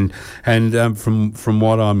ABCC, and from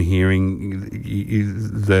what I'm hearing,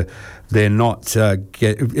 they're not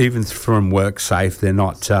even from WorkSafe. They're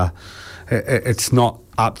not. It's not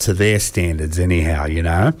up to their standards anyhow. You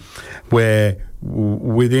know, where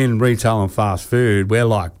within retail and fast food, we're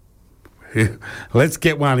like, let's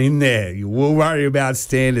get one in there. We'll worry about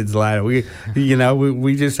standards later. We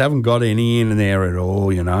just haven't got any in there at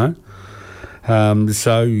all. You know.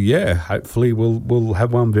 So yeah, hopefully we'll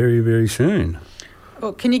have one very, very soon.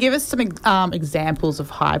 Well, can you give us some examples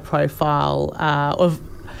of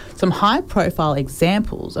some high-profile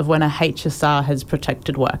examples of when a HSR has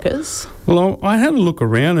protected workers? Well, I had a look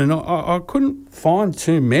around and I couldn't find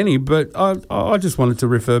too many, but I just wanted to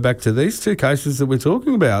refer back to these two cases that we're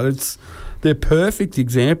talking about. They're perfect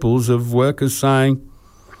examples of workers saying,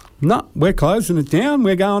 no, we're closing it down.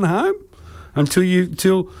 We're going home until you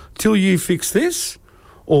fix this,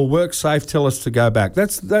 or WorkSafe tell us to go back.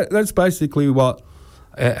 That's basically what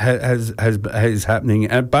is happening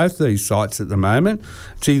at both these sites at the moment.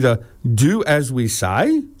 It's either do as we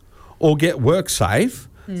say, or get WorkSafe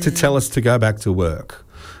to tell us to go back to work.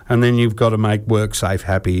 And then you've got to make WorkSafe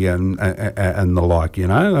happy and the like, you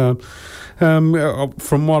know.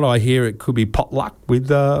 From what I hear, it could be potluck with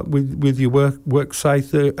your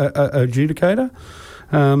WorkSafe adjudicator.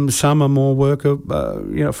 Some are more worker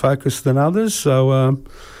focused than others. So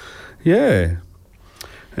yeah,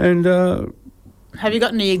 and have you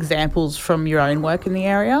got any examples from your own work in the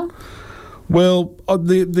area? Well,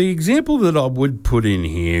 the example that I would put in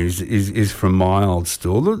here is from my old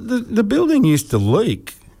store. The building used to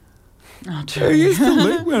leak. Oh, true. It used to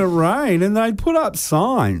leak when it rained, and they'd put up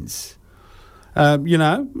signs.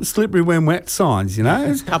 Slippery when wet signs, you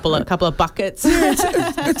know. couple of buckets. Yeah,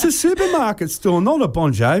 it's a supermarket store, not a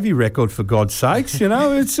Bon Jovi record, for God's sakes, you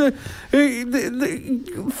know. It's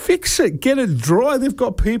fix it, get it dry. They've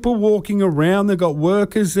got people walking around, they've got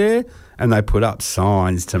workers there, and they put up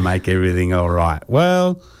signs to make everything all right.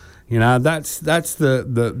 Well, you know, that's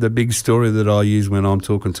the big story that I use when I'm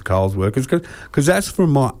talking to Coles workers, because that's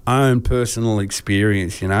from my own personal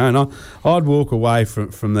experience, you know, and I'd walk away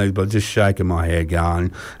from these by just shaking my head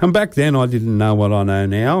going, and back then I didn't know what I know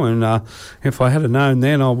now, and if I had known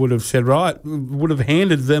then, I would have said, right, would have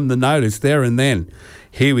handed them the notice there and then.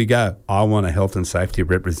 Here we go. I want a health and safety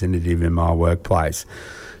representative in my workplace.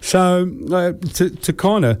 So to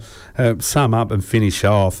kind of sum up and finish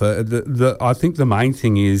off, I think the main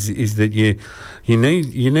thing is that you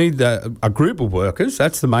need a group of workers.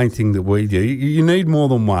 That's the main thing that we do. You need more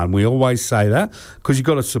than one. We always say that because you've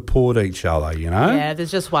got to support each other, you know. Yeah, if there's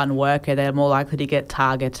just one worker, they're more likely to get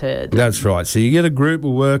targeted. That's right. So you get a group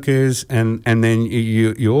of workers, and then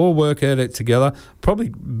you all work at it together.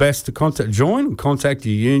 Probably best to contact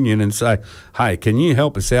your union and say, hey, can you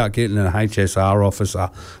help us out getting an HSR officer?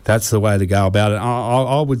 That's the way to go about it.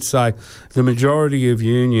 I would say the majority of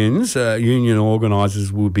unions, union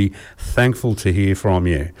organisers, will be thankful to hear from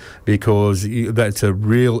you, because that's a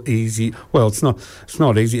real easy. Well, it's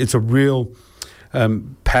not easy. It's a real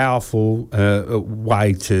powerful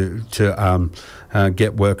way to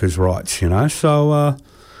get workers' rights. You know, so.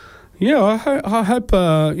 Yeah, I hope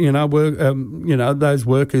those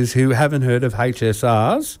workers who haven't heard of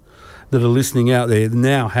HSRs that are listening out there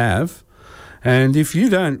now have. And if you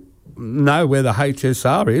don't know where the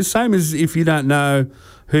HSR is, same as if you don't know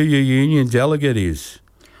who your union delegate is,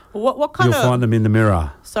 what kind you'll find them in the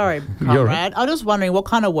mirror. Sorry, Conrad. I'm just wondering what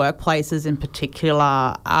kind of workplaces in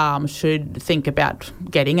particular should think about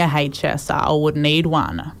getting a HSR or would need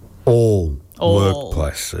one. All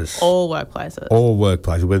workplaces. All workplaces. All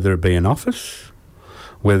workplaces, whether it be an office,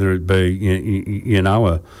 whether it be,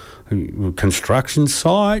 a construction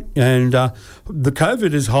site. And the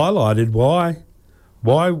COVID has highlighted why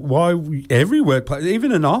every workplace,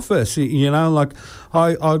 even an office, like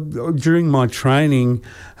I during my training,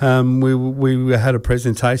 we had a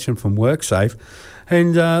presentation from WorkSafe,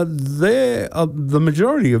 and the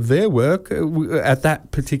majority of their work at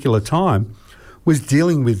that particular time was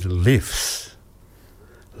dealing with lifts.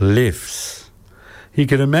 You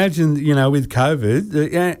can imagine, with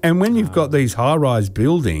COVID, and when you've got these high-rise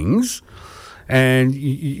buildings, and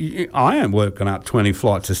I ain't working up 20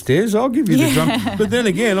 flights of stairs, I'll give you the drum. But then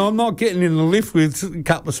again, I'm not getting in the lift with a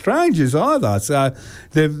couple of strangers either. So,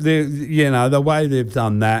 the way they've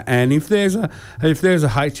done that, and if there's a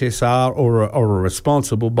HSR or a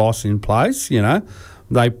responsible boss in place,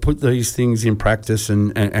 they put these things in practice,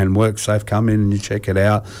 and WorkSafe come in and you check it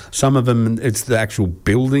out. Some of them, it's the actual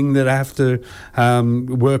building that have to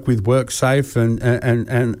work with WorkSafe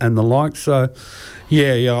and the like. So,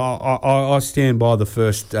 I stand by the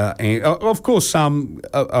first. Of course, some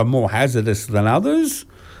are more hazardous than others.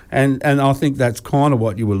 And I think that's kind of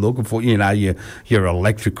what you were looking for, your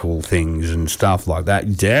electrical things and stuff like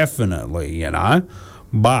that, definitely,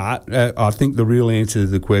 But I think the real answer to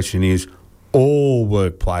the question is, all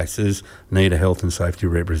workplaces need a health and safety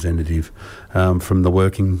representative from the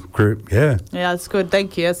working group. Yeah, that's good.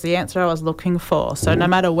 Thank you. That's the answer I was looking for. So no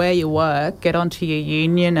matter where you work, get onto your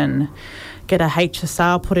union and get a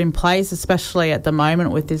HSR put in place, especially at the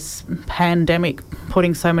moment with this pandemic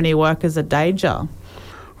putting so many workers at danger.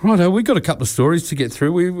 Righto, we've got a couple of stories to get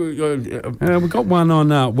through. We've got one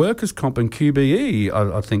on workers' comp and QBE,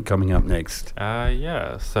 I think, coming up next.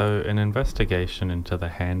 So an investigation into the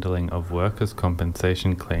handling of workers'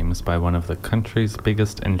 compensation claims by one of the country's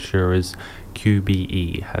biggest insurers,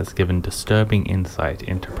 QBE, has given disturbing insight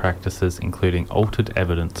into practices including altered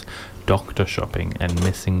evidence, doctor shopping and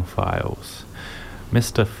missing files.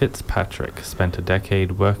 Mr. Fitzpatrick spent a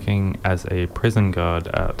decade working as a prison guard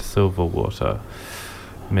at Silverwater.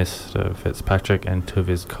 Mr. Fitzpatrick and two of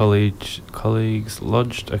his colleagues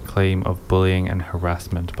lodged a claim of bullying and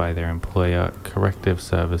harassment by their employer, Corrective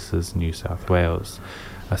Services New South Wales.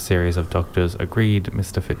 A series of doctors agreed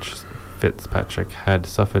Mr. Fitzpatrick had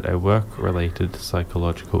suffered a work-related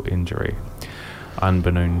psychological injury.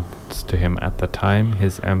 Unbeknownst to him at the time,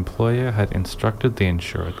 his employer had instructed the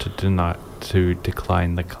insurer to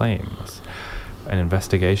decline the claims. An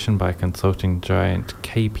investigation by consulting giant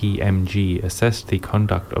KPMG assessed the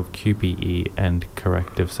conduct of QBE and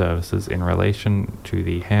Corrective Services in relation to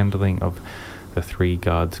the handling of the three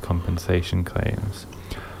guards' compensation claims,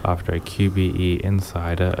 after a QBE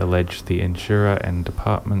insider alleged the insurer and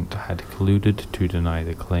department had colluded to deny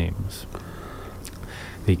the claims.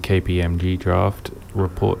 The KPMG draft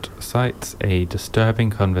report cites a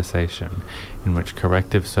disturbing conversation in which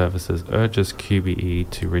Corrective Services urges QBE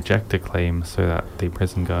to reject a claim so that the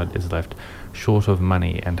prison guard is left short of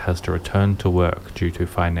money and has to return to work due to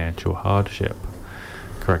financial hardship.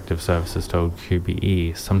 Corrective Services told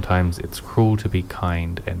QBE, "Sometimes it's cruel to be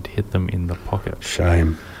kind and hit them in the pocket."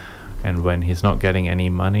 Shame. And when he's not getting any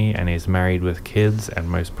money and he's married with kids and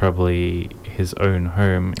most probably his own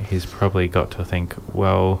home, he's probably got to think,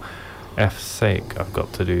 well, F's sake, I've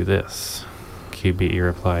got to do this. QBE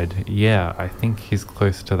replied, "Yeah, I think he's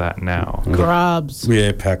close to that now." Grubs.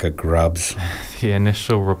 Yeah, pack of grubs. The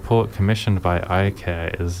initial report commissioned by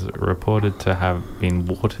iCare is reported to have been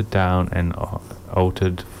watered down and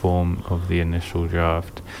altered form of the initial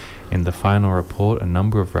draft. In the final report, a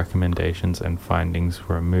number of recommendations and findings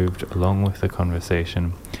were removed along with the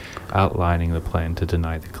conversation outlining the plan to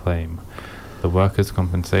deny the claim. The Workers'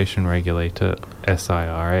 Compensation Regulator,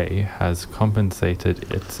 SIRA, has commissioned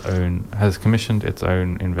its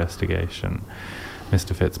own investigation.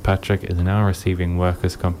 Mr. Fitzpatrick is now receiving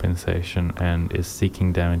workers' compensation and is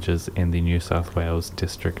seeking damages in the New South Wales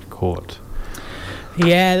District Court.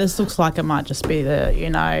 Yeah, this looks like it might just be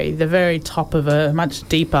the very top of a much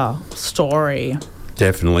deeper story.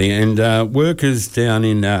 Definitely, and workers down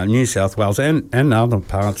in New South Wales and other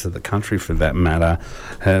parts of the country, for that matter,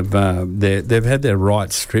 have they've had their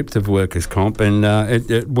rights stripped of workers' comp, and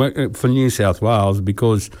for New South Wales,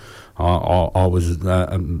 because I was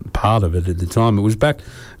part of it at the time. It was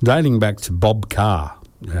dating back to Bob Carr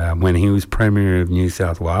when he was Premier of New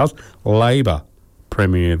South Wales, Labor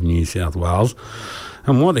Premier of New South Wales,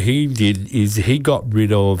 and what he did is he got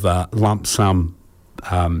rid of lump sum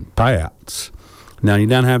payouts. Now, you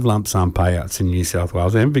don't have lump sum payouts in New South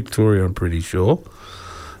Wales and Victoria, I'm pretty sure.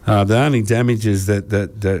 The only damages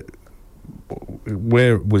that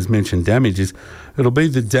where it was mentioned damages, it'll be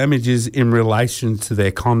the damages in relation to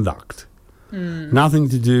their conduct. Nothing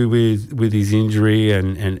to do with his injury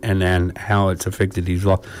and how it's affected his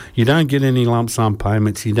life. You don't get any lump sum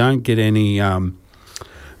payments. You don't get any...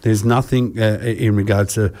 there's nothing in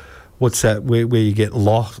regards to... What's that? Where you get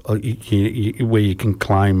loss, where you can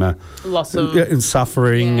claim loss of and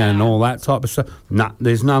suffering and all that type of stuff. No,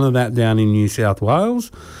 there's none of that down in New South Wales.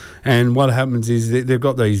 And what happens is they've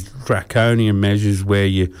got these draconian measures where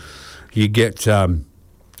you get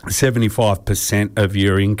 75% of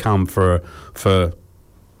your income for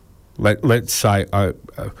let's say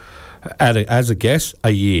as a guess a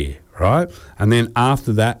year, right? And then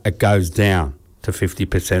after that it goes down to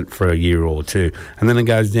 50% for a year or two, and then it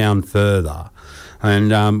goes down further.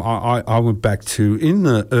 And I went back to, in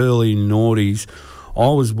the early noughties, I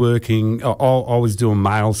was working, I was doing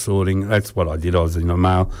mail sorting. That's what I did. I was in the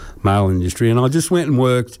mail industry, and I just went and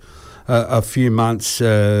worked a few months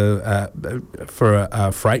for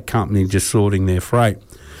a freight company, just sorting their freight.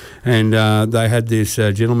 And they had this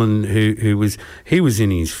gentleman who was in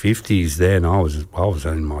his 50s then. I was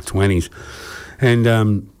in my 20s,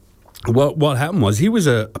 and what happened was he was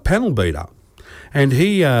a panel beater, and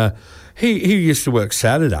he used to work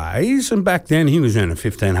Saturdays, and back then he was earning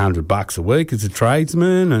 $1,500 a week as a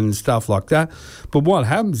tradesman and stuff like that. But what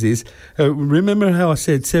happens is, remember how I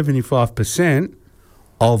said 75%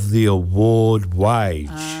 of the award wage?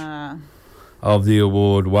 Of the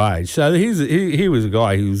award wage. So he was a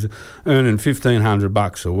guy who was earning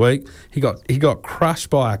 $1,500 a week. He got crushed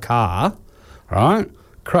by a car, right?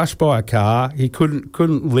 Crushed by a car. He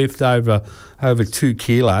couldn't lift over 2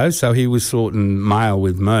 kilos, so he was sorting mail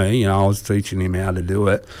with me. I was teaching him how to do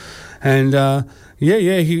it, and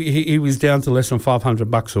he was down to less than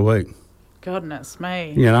 $500 a week. Goodness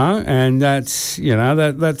me. And that's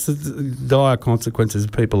that's the dire consequences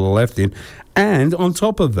people are left in. And on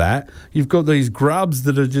top of that, you've got these grubs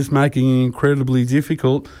that are just making it incredibly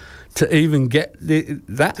difficult to even get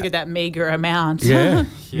that. To get that meagre amount. Yeah,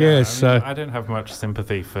 yeah. So I don't have much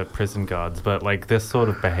sympathy for prison guards, but like this sort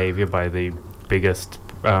of behaviour by the biggest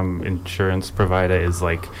insurance provider is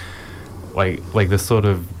like this sort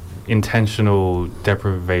of intentional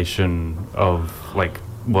deprivation of like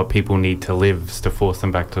what people need to live to force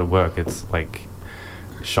them back to work. It's like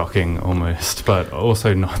shocking almost, but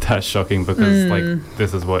also not that shocking because like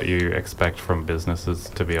this is what you expect from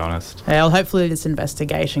businesses, to be honest. Well, hopefully this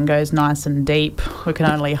investigation goes nice and deep. We can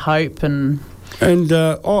only hope. And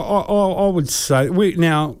I would say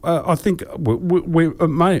I think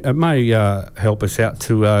it may help us out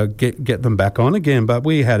to get them back on again. But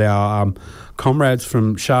we had our comrades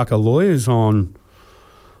from Sharka Lawyers on.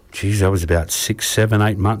 Geez, that was about 6, 7,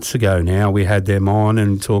 8 months ago. Now we had them on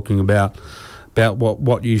and talking about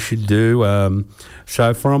what you should do.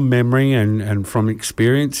 So from memory and from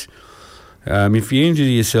experience, if you injure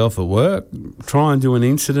yourself at work, try and do an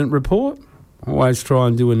incident report. Always try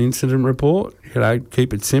and do an incident report.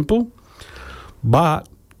 Keep it simple. But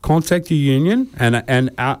contact your union,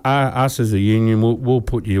 and us as a union, we'll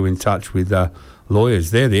put you in touch with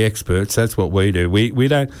lawyers. They're the experts. That's what we do.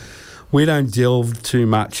 We don't delve too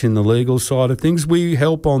much in the legal side of things. We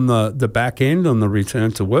help on the back end, on the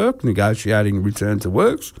return to work, negotiating return to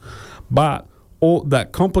works. But all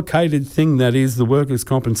that complicated thing that is the workers'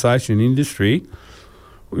 compensation industry,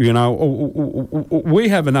 we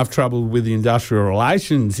have enough trouble with the industrial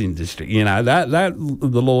relations industry, that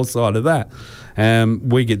the law side of that.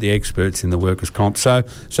 We get the experts in the workers' comp. So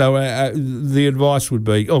the advice would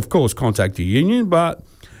be, of course, contact your union, but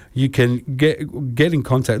you can get in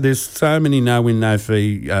contact. There's so many no-win,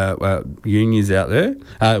 no-fee unions out there,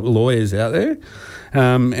 lawyers out there.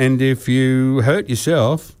 And if you hurt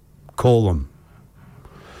yourself, call them.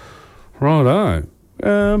 Righto.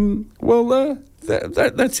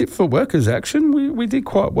 That's it for Workers Action. We did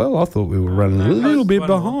quite well. I thought we were running a little bit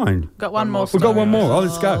behind. Got one more. We've got one more. Oh,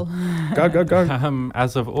 let's go. Go.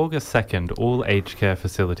 As of August 2nd, all aged care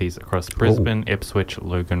facilities across Brisbane, Ipswich,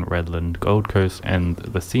 Logan, Redland, Gold Coast and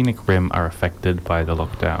the Scenic Rim are affected by the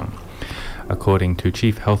lockdown. According to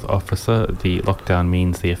Chief Health Officer, the lockdown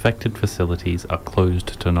means the affected facilities are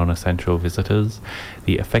closed to non-essential visitors.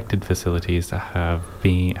 The affected facilities have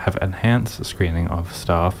enhanced screening of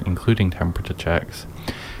staff, including temperature checks,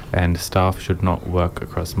 and staff should not work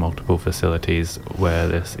across multiple facilities where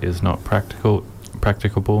this is not practicable.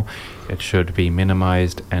 It should be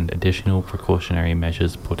minimised and additional precautionary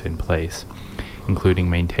measures put in place, including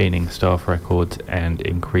maintaining staff records and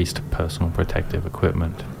increased personal protective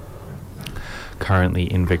equipment.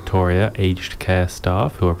 Currently in Victoria, aged care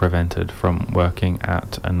staff who are prevented from working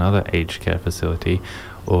at another aged care facility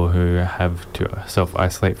or who have to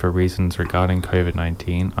self-isolate for reasons regarding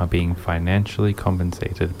COVID-19 are being financially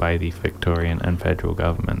compensated by the Victorian and federal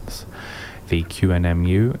governments. The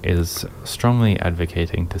QNMU is strongly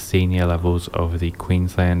advocating to senior levels of the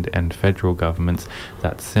Queensland and federal governments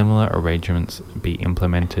that similar arrangements be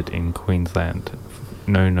implemented in Queensland.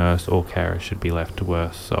 No nurse or carer should be left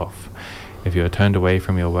worse off. If you are turned away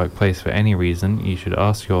from your workplace for any reason, you should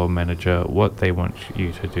ask your manager what they want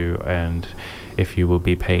you to do and if you will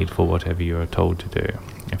be paid for whatever you are told to do.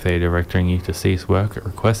 If they are directing you to cease work,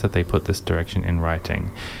 request that they put this direction in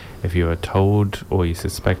writing. If you are told or you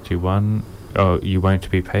suspect you won't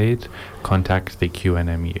be paid, contact the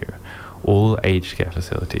QNMU. All aged care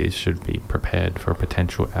facilities should be prepared for a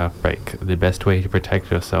potential outbreak. The best way to protect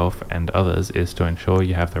yourself and others is to ensure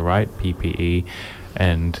you have the right PPE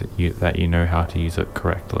and that you know how to use it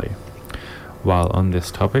correctly. While on this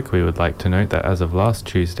topic, we would like to note that as of last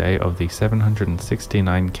Tuesday, of the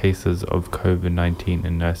 769 cases of COVID-19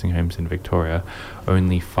 in nursing homes in Victoria,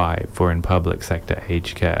 only 5 were in public sector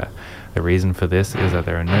aged care. The reason for this is that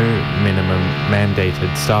there are no minimum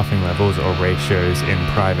mandated staffing levels or ratios in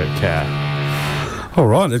private care. All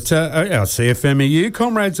right, it's our CFMEU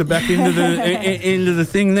comrades are back into the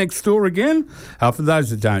thing next door again. For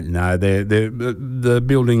those that don't know, the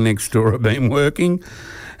building next door have been working,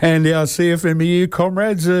 and our CFMEU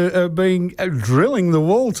comrades are drilling the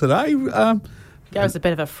wall today. That was a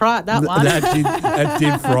bit of a fright, that one. That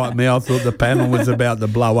did frighten me. I thought the panel was about to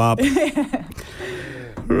blow up.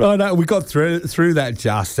 Right, we got through that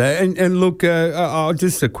just, and look,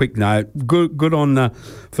 just a quick note. Good on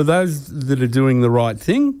for those that are doing the right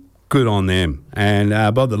thing. Good on them, and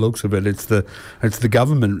by the looks of it, it's the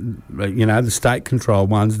government, the state controlled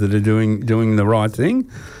ones that are doing the right thing.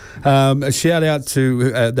 A shout out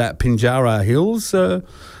to that Pinjarra Hills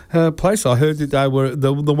place. I heard that they were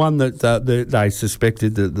the one that they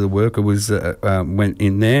suspected that the worker was went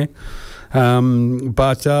in there.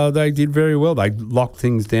 But they did very well. They locked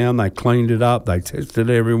things down. They cleaned it up. They tested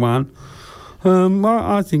everyone.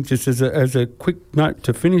 I think just as a quick note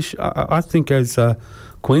to finish, I think as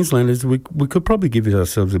Queenslanders, we could probably give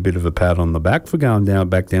ourselves a bit of a pat on the back for going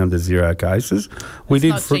back down to 0 cases. Let's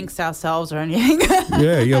not jinx ourselves or anything.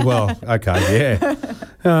 Yeah. Well, okay, yeah.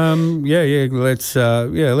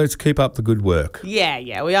 Let's keep up the good work.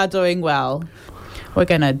 Yeah, we are doing well. We're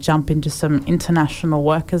going to jump into some international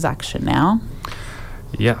workers' action now.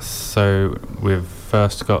 Yes, so we've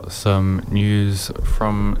first got some news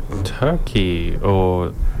from Turkey,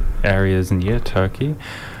 or areas near Turkey,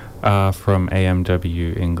 from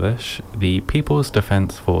AMW English. The People's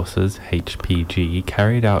Defence Forces, HPG,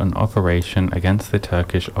 carried out an operation against the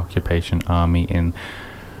Turkish occupation army in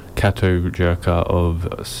Katojerka of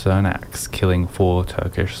Cernax, killing 4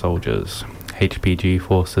 Turkish soldiers. HPG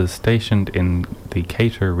forces stationed in the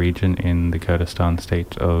Kato region in the Kurdistan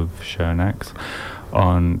state of Cernax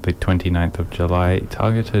on the 29th of July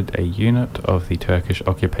targeted a unit of the Turkish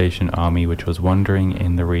occupation army which was wandering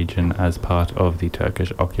in the region as part of the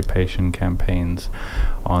Turkish occupation campaigns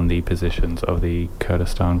on the positions of the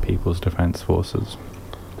Kurdistan People's Defence Forces.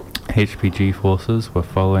 HPG forces were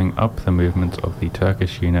following up the movements of the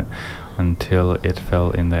Turkish unit until it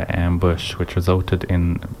fell in their ambush, which resulted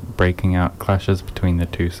in breaking out clashes between the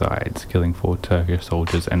two sides, killing 4 Turkish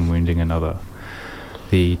soldiers and wounding another.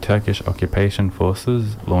 The Turkish occupation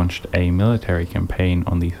forces launched a military campaign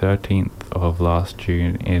on the 13th of last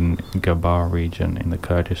June in Gabar region in the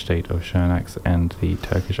Kurdish state of Cernax, and the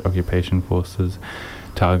Turkish occupation forces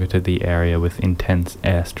targeted the area with intense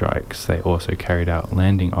airstrikes. They also carried out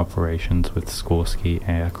landing operations with Skorsky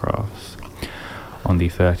aircrafts. On the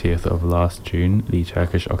 30th of last June, the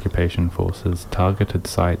Turkish occupation forces targeted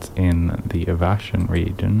sites in the Avashan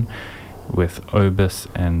region with obus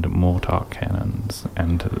and mortar cannons,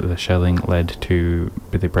 and the shelling led to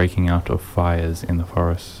the breaking out of fires in the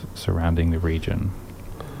forests surrounding the region.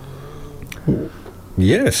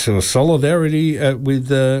 Yes, so solidarity with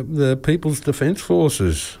the People's Defence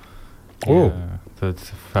Forces. Yeah, the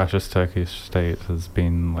fascist Turkish state has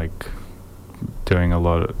been doing a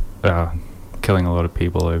lot of killing a lot of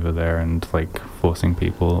people over there and forcing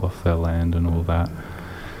people off their land and all that.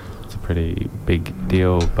 It's a pretty big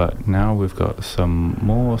deal. But now we've got some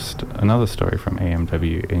more another story from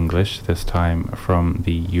AMW English, this time from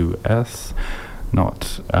the US.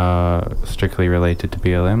 Not strictly related to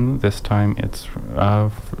BLM. This time it's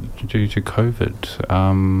due to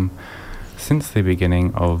COVID. Since the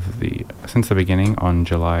beginning on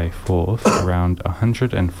July 4th, around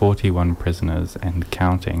 141 prisoners and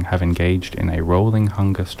counting have engaged in a rolling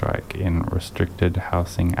hunger strike in restricted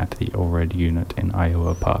housing at the ORED unit in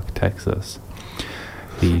Iowa Park, Texas.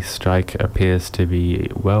 The strike appears to be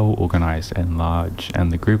well organized and large,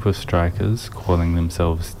 and the group of strikers, calling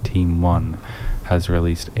themselves Team 1, has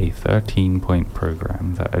released a 13-point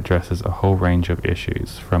program that addresses a whole range of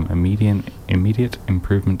issues, from immediate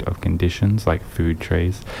improvement of conditions like food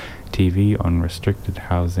trays, TV on restricted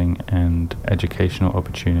housing and educational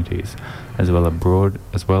opportunities, as well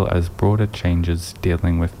as broader changes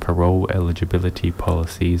dealing with parole eligibility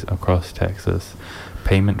policies across Texas,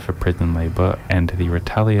 payment for prison labor, and the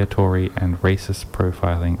retaliatory and racist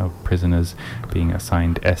profiling of prisoners being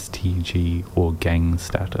assigned STG or gang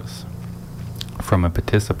status. From a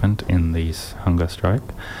participant in this hunger strike,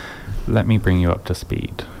 let me bring you up to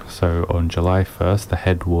speed. So on July 1st, the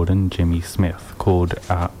head warden, Jimmy Smith, called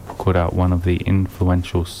out one of the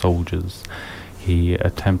influential soldiers. He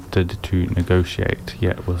attempted to negotiate,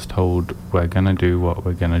 yet was told, "We're gonna do what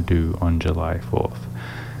we're gonna do on July 4th.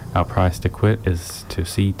 Our price to quit is to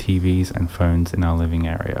see TVs and phones in our living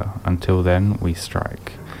area. Until then, we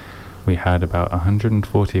strike." We had about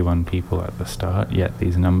 141 people at the start, yet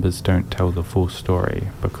these numbers don't tell the full story,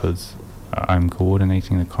 because I'm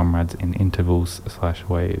coordinating the comrades in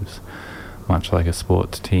intervals/waves. Much like a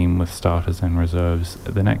sports team with starters and reserves,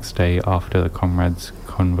 the next day after the comrades'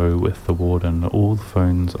 convo with the warden, all the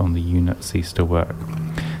phones on the unit ceased to work.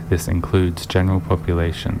 This includes general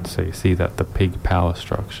population, so you see that the pig power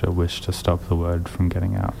structure wished to stop the word from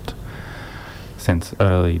getting out. Since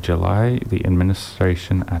early July, the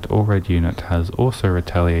administration at ORED unit has also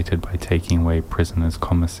retaliated by taking away prisoners'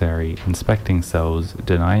 commissary, inspecting cells,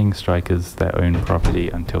 denying strikers their own property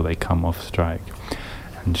until they come off strike,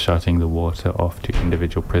 and shutting the water off to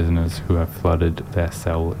individual prisoners who have flooded their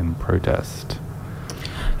cell in protest.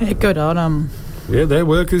 Yeah, good on them. Yeah, they're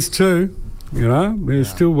workers too. They're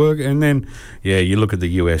still working. And then, you look at the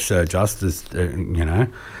US Justice,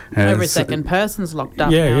 Every second person's locked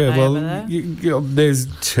up. Well, there's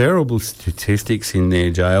terrible statistics in their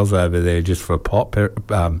jails over there just for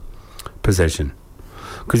possession.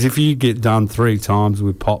 Because if you get done 3 times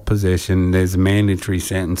with pot possession, there's a mandatory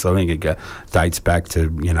sentence. I think it dates back to,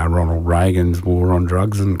 Ronald Reagan's war on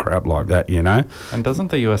drugs and crap like that, And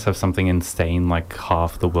doesn't the US have something insane like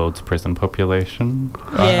half the world's prison population?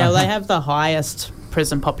 Yeah, they have the highest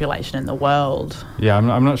prison population in the world. Yeah,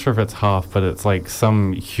 I'm not sure if it's half, but it's like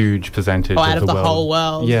some huge percentage out of the world. whole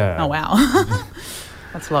world. Yeah. Oh, wow.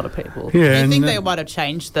 That's a lot of people. Yeah, you think and they might have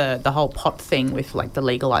changed the whole pot thing with like the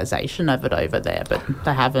legalisation of it over there, but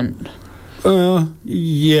they haven't.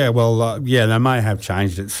 They may have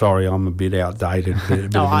changed it. Sorry, I'm a bit outdated, a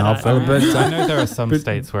bit of an old fella. But I know there are some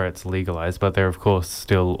states where it's legalised, but there are, of course,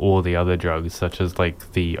 still all the other drugs, such as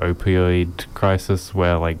like the opioid crisis,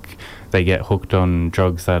 where like they get hooked on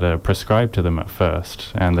drugs that are prescribed to them at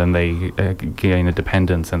first, and then they gain a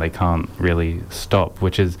dependence and they can't really stop,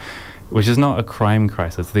 which is not a crime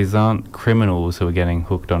crisis. These aren't criminals who are getting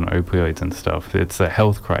hooked on opioids and stuff. It's a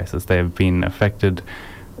health crisis. They have been affected.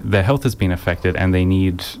 Their health has been affected, and they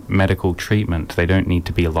need medical treatment. They don't need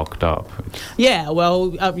to be locked up. Yeah,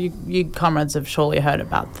 well, you comrades have surely heard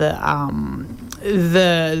about the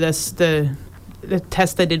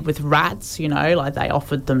test they did with rats. Like they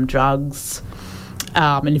offered them drugs.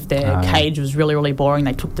 And if their cage was really, really boring,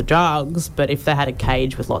 they took the drugs. But if they had a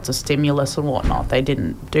cage with lots of stimulus and whatnot, they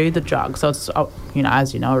didn't do the drugs. So it's,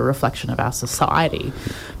 as you know, a reflection of our society.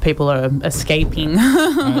 People are escaping.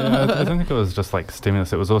 I don't think it was just like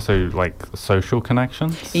stimulus. It was also like social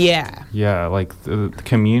connections. Yeah. Yeah, like the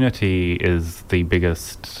community is the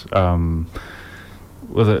biggest, the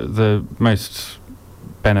most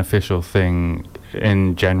beneficial thing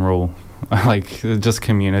in general. Like just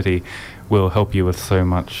community will help you with so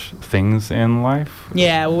much things in life.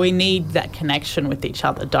 Yeah, well, we need that connection with each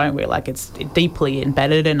other, don't we? Like it's deeply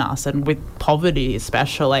embedded in us, and with poverty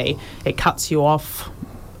especially, it cuts you off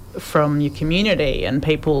from your community, and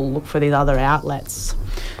people look for these other outlets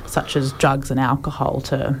such as drugs and alcohol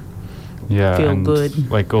to feel and good.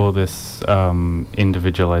 Like all this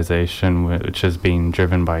individualization, which has been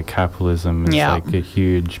driven by capitalism, is like a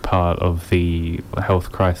huge part of the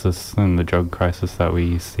health crisis and the drug crisis that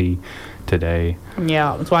we see today.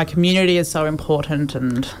 Yeah, that's why community is so important,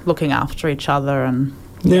 and looking after each other. And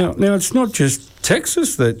now it's not just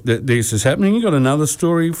Texas that this is happening. You got another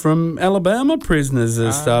story from Alabama. Prisoners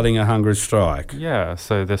are starting a hunger strike. Yeah,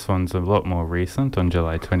 so this one's a lot more recent. On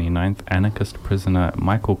July 29th, anarchist prisoner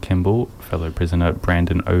Michael Kimball, fellow prisoner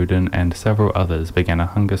Brandon Oden, and several others began a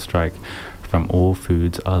hunger strike from all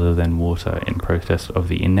foods other than water in protest of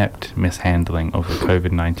the inept mishandling of the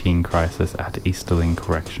COVID-19 crisis at Easterling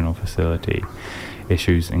Correctional Facility.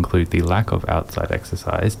 Issues include the lack of outside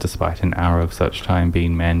exercise, despite an hour of such time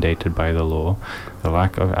being mandated by the law, the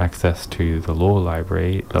lack of access to the law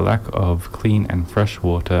library, the lack of clean and fresh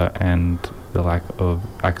water, and the lack of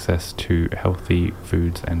access to healthy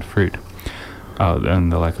foods and fruit.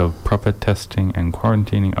 And the lack of proper testing and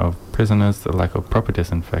quarantining of prisoners, the lack of proper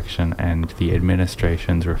disinfection, and the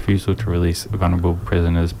administration's refusal to release vulnerable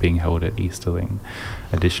prisoners being held at Easterling.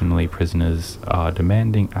 Additionally, prisoners are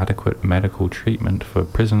demanding adequate medical treatment for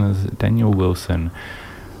prisoners Daniel Wilson,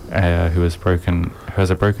 who has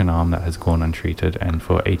a broken arm that has gone untreated, and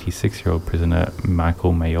for 86-year-old prisoner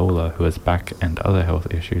Michael Mayola, who has back and other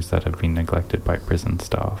health issues that have been neglected by prison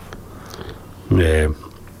staff. Yeah.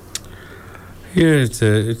 Yeah,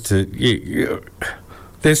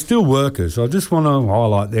 they're still workers. I just want to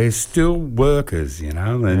highlight they're still workers,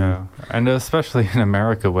 And and especially in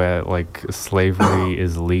America, where like slavery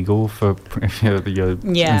is legal for if you're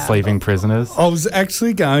enslaving prisoners. I was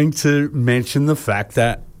actually going to mention the fact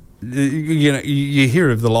that you hear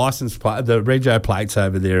of the license plate, the rego plates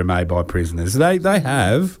over there are made by prisoners. They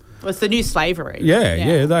have. Well, it's the new slavery.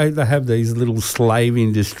 Yeah. They have these little slave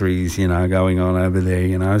industries, going on over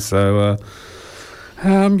there, So.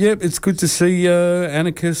 It's good to see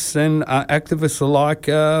anarchists and activists alike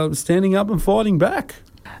standing up and fighting back.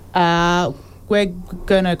 We're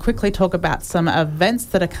going to quickly talk about some events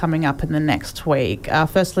that are coming up in the next week.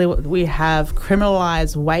 Firstly, we have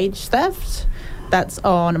criminalised wage theft. That's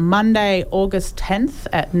on Monday, August 10th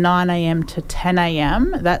at 9 a.m. to 10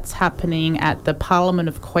 a.m. That's happening at the Parliament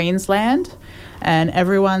of Queensland, and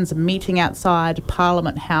everyone's meeting outside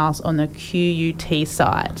Parliament House on the QUT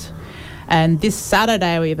site. And this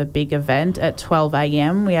Saturday we have a big event at 12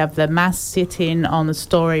 a.m. We have the mass sit-in on the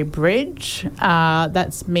Story Bridge.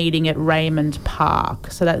 That's meeting at Raymond Park.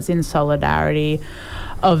 So that's in solidarity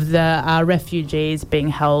of the refugees being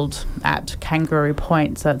held at Kangaroo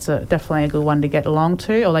Point. So it's definitely a good one to get along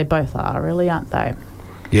to. Or they both are, really, aren't they?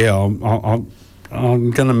 Yeah,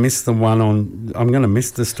 I'm going to miss the one on... I'm going to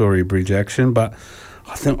miss the Story Bridge action, but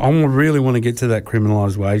I think I really want to get to that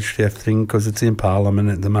criminalised wage theft thing because it's in Parliament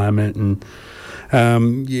at the moment, and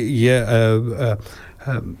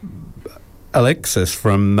Alexis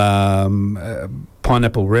from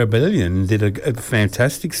Pineapple Rebellion did a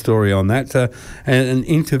fantastic story on that and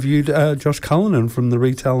interviewed Josh Cullinan from the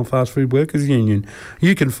Retail and Fast Food Workers Union.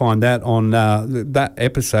 You can find that on that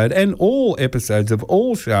episode and all episodes of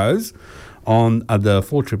all shows on the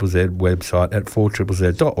 4ZZZ website at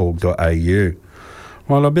 4ZZZ.org.au.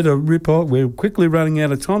 Well, I better rip off. We're quickly running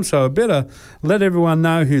out of time, so I better let everyone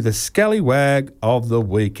know who the scallywag of the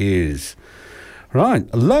week is.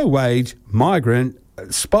 Right, low-wage, migrant,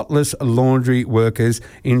 spotless laundry workers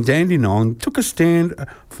in Dandenong took a stand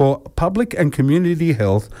for public and community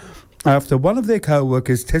health after one of their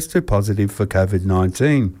co-workers tested positive for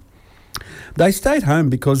COVID-19. They stayed home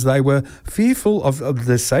because they were fearful of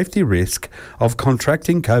the safety risk of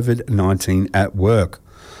contracting COVID-19 at work.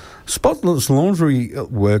 Spotless laundry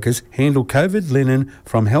workers handle COVID linen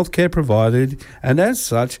from healthcare providers, and as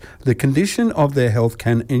such, the condition of their health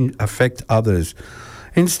can affect others.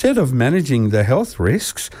 Instead of managing the health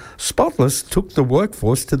risks, Spotless took the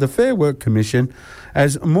workforce to the Fair Work Commission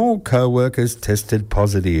as more co-workers tested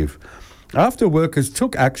positive. After workers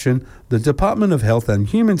took action, the Department of Health and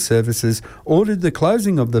Human Services ordered the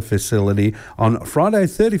closing of the facility on Friday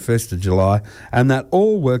 31st of July and that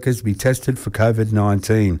all workers be tested for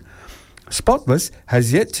COVID-19. Spotless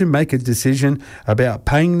has yet to make a decision about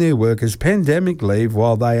paying their workers pandemic leave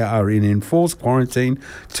while they are in enforced quarantine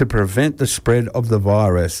to prevent the spread of the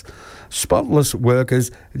virus. Spotless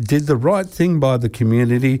workers did the right thing by the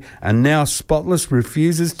community, and now Spotless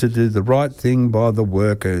refuses to do the right thing by the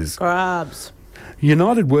workers. Grabs.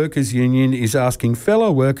 United Workers Union is asking fellow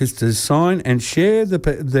workers to sign and share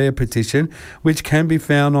their petition, which can be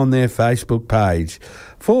found on their Facebook page.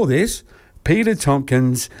 For this, Peter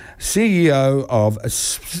Tompkins, CEO of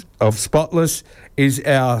Spotless, is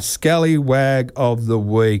our scallywag of the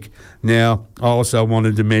week. Now, I also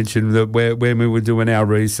wanted to mention that when we were doing our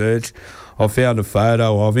research, I found a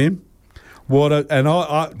photo of him.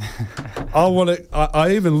 I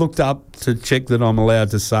even looked up to check that I'm allowed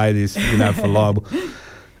to say this, for libel,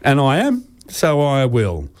 and I am, so I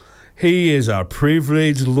will. He is a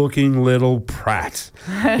privileged-looking little prat.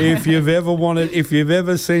 If you've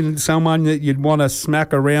ever seen someone that you'd want to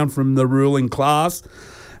smack around from the ruling class,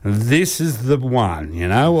 this is the one.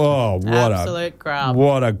 Oh, what absolute grub!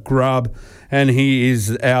 What a grub! And he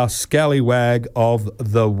is our scallywag of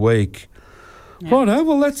the week. Yep. Righto,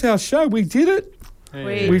 well, that's our show. We did it.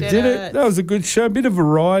 We did it. That was a good show. A bit of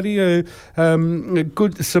variety.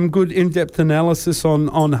 Some good in-depth analysis on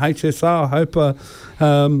HSR. I hope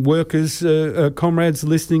workers, comrades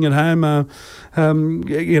listening at home,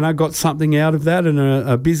 got something out of that and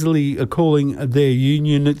are busily calling their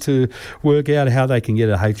union to work out how they can get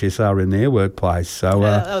a HSR in their workplace. So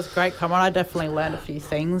that was great, comrade. I definitely learned a few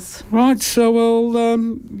things. Right. So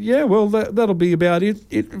that'll be about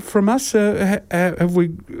it from us. Have we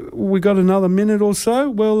got another minute or so?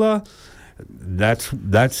 Well,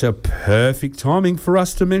 that's a perfect timing for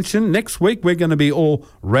us to mention. Next week, we're going to be all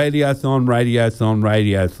Radiothon.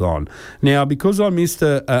 Now, because I missed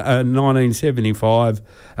a 1975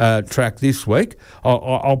 track this week,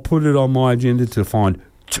 I'll put it on my agenda to find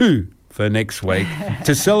two for next week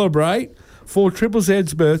to celebrate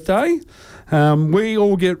 4ZZZ's birthday. We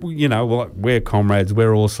all get, we're comrades,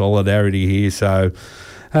 we're all solidarity here, so...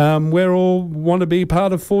 we all want to be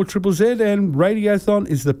part of 4ZZZ, and Radiothon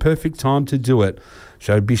is the perfect time to do it.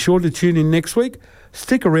 So be sure to tune in next week.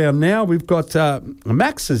 Stick around now. We've got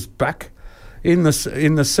Max is back in the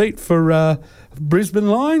seat for Brisbane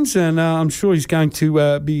Lines, and I'm sure he's going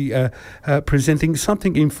to be presenting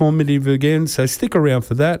something informative again. So stick around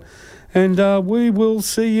for that, and we will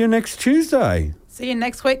see you next Tuesday. See you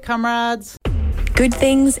next week, comrades. Good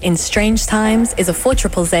Things in Strange Times is a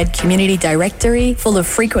 4ZZZ community directory full of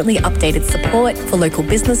frequently updated support for local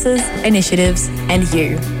businesses, initiatives, and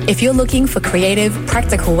you. If you're looking for creative,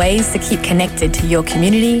 practical ways to keep connected to your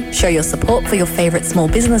community, show your support for your favourite small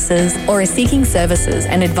businesses, or are seeking services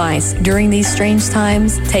and advice during these strange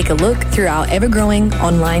times, take a look through our ever-growing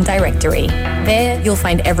online directory. There, you'll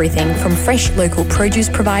find everything from fresh local produce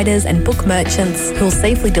providers and book merchants who'll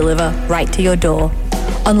safely deliver right to your door.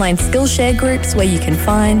 Online Skillshare groups where you can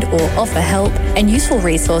find or offer help, and useful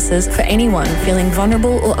resources for anyone feeling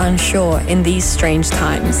vulnerable or unsure in these strange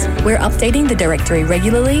times. We're updating the directory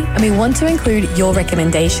regularly, and we want to include your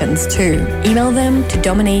recommendations too. Email them to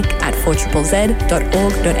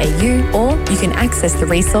dominique@4ZZZ.org.au, or you can access the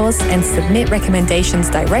resource and submit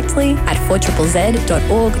recommendations directly at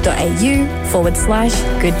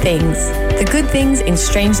 4ZZZ.org.au/good things. The Good Things in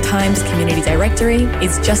Strange Times community directory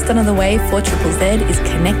is just another way 4ZZZ is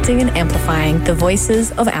connecting and amplifying the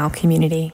voices of our community.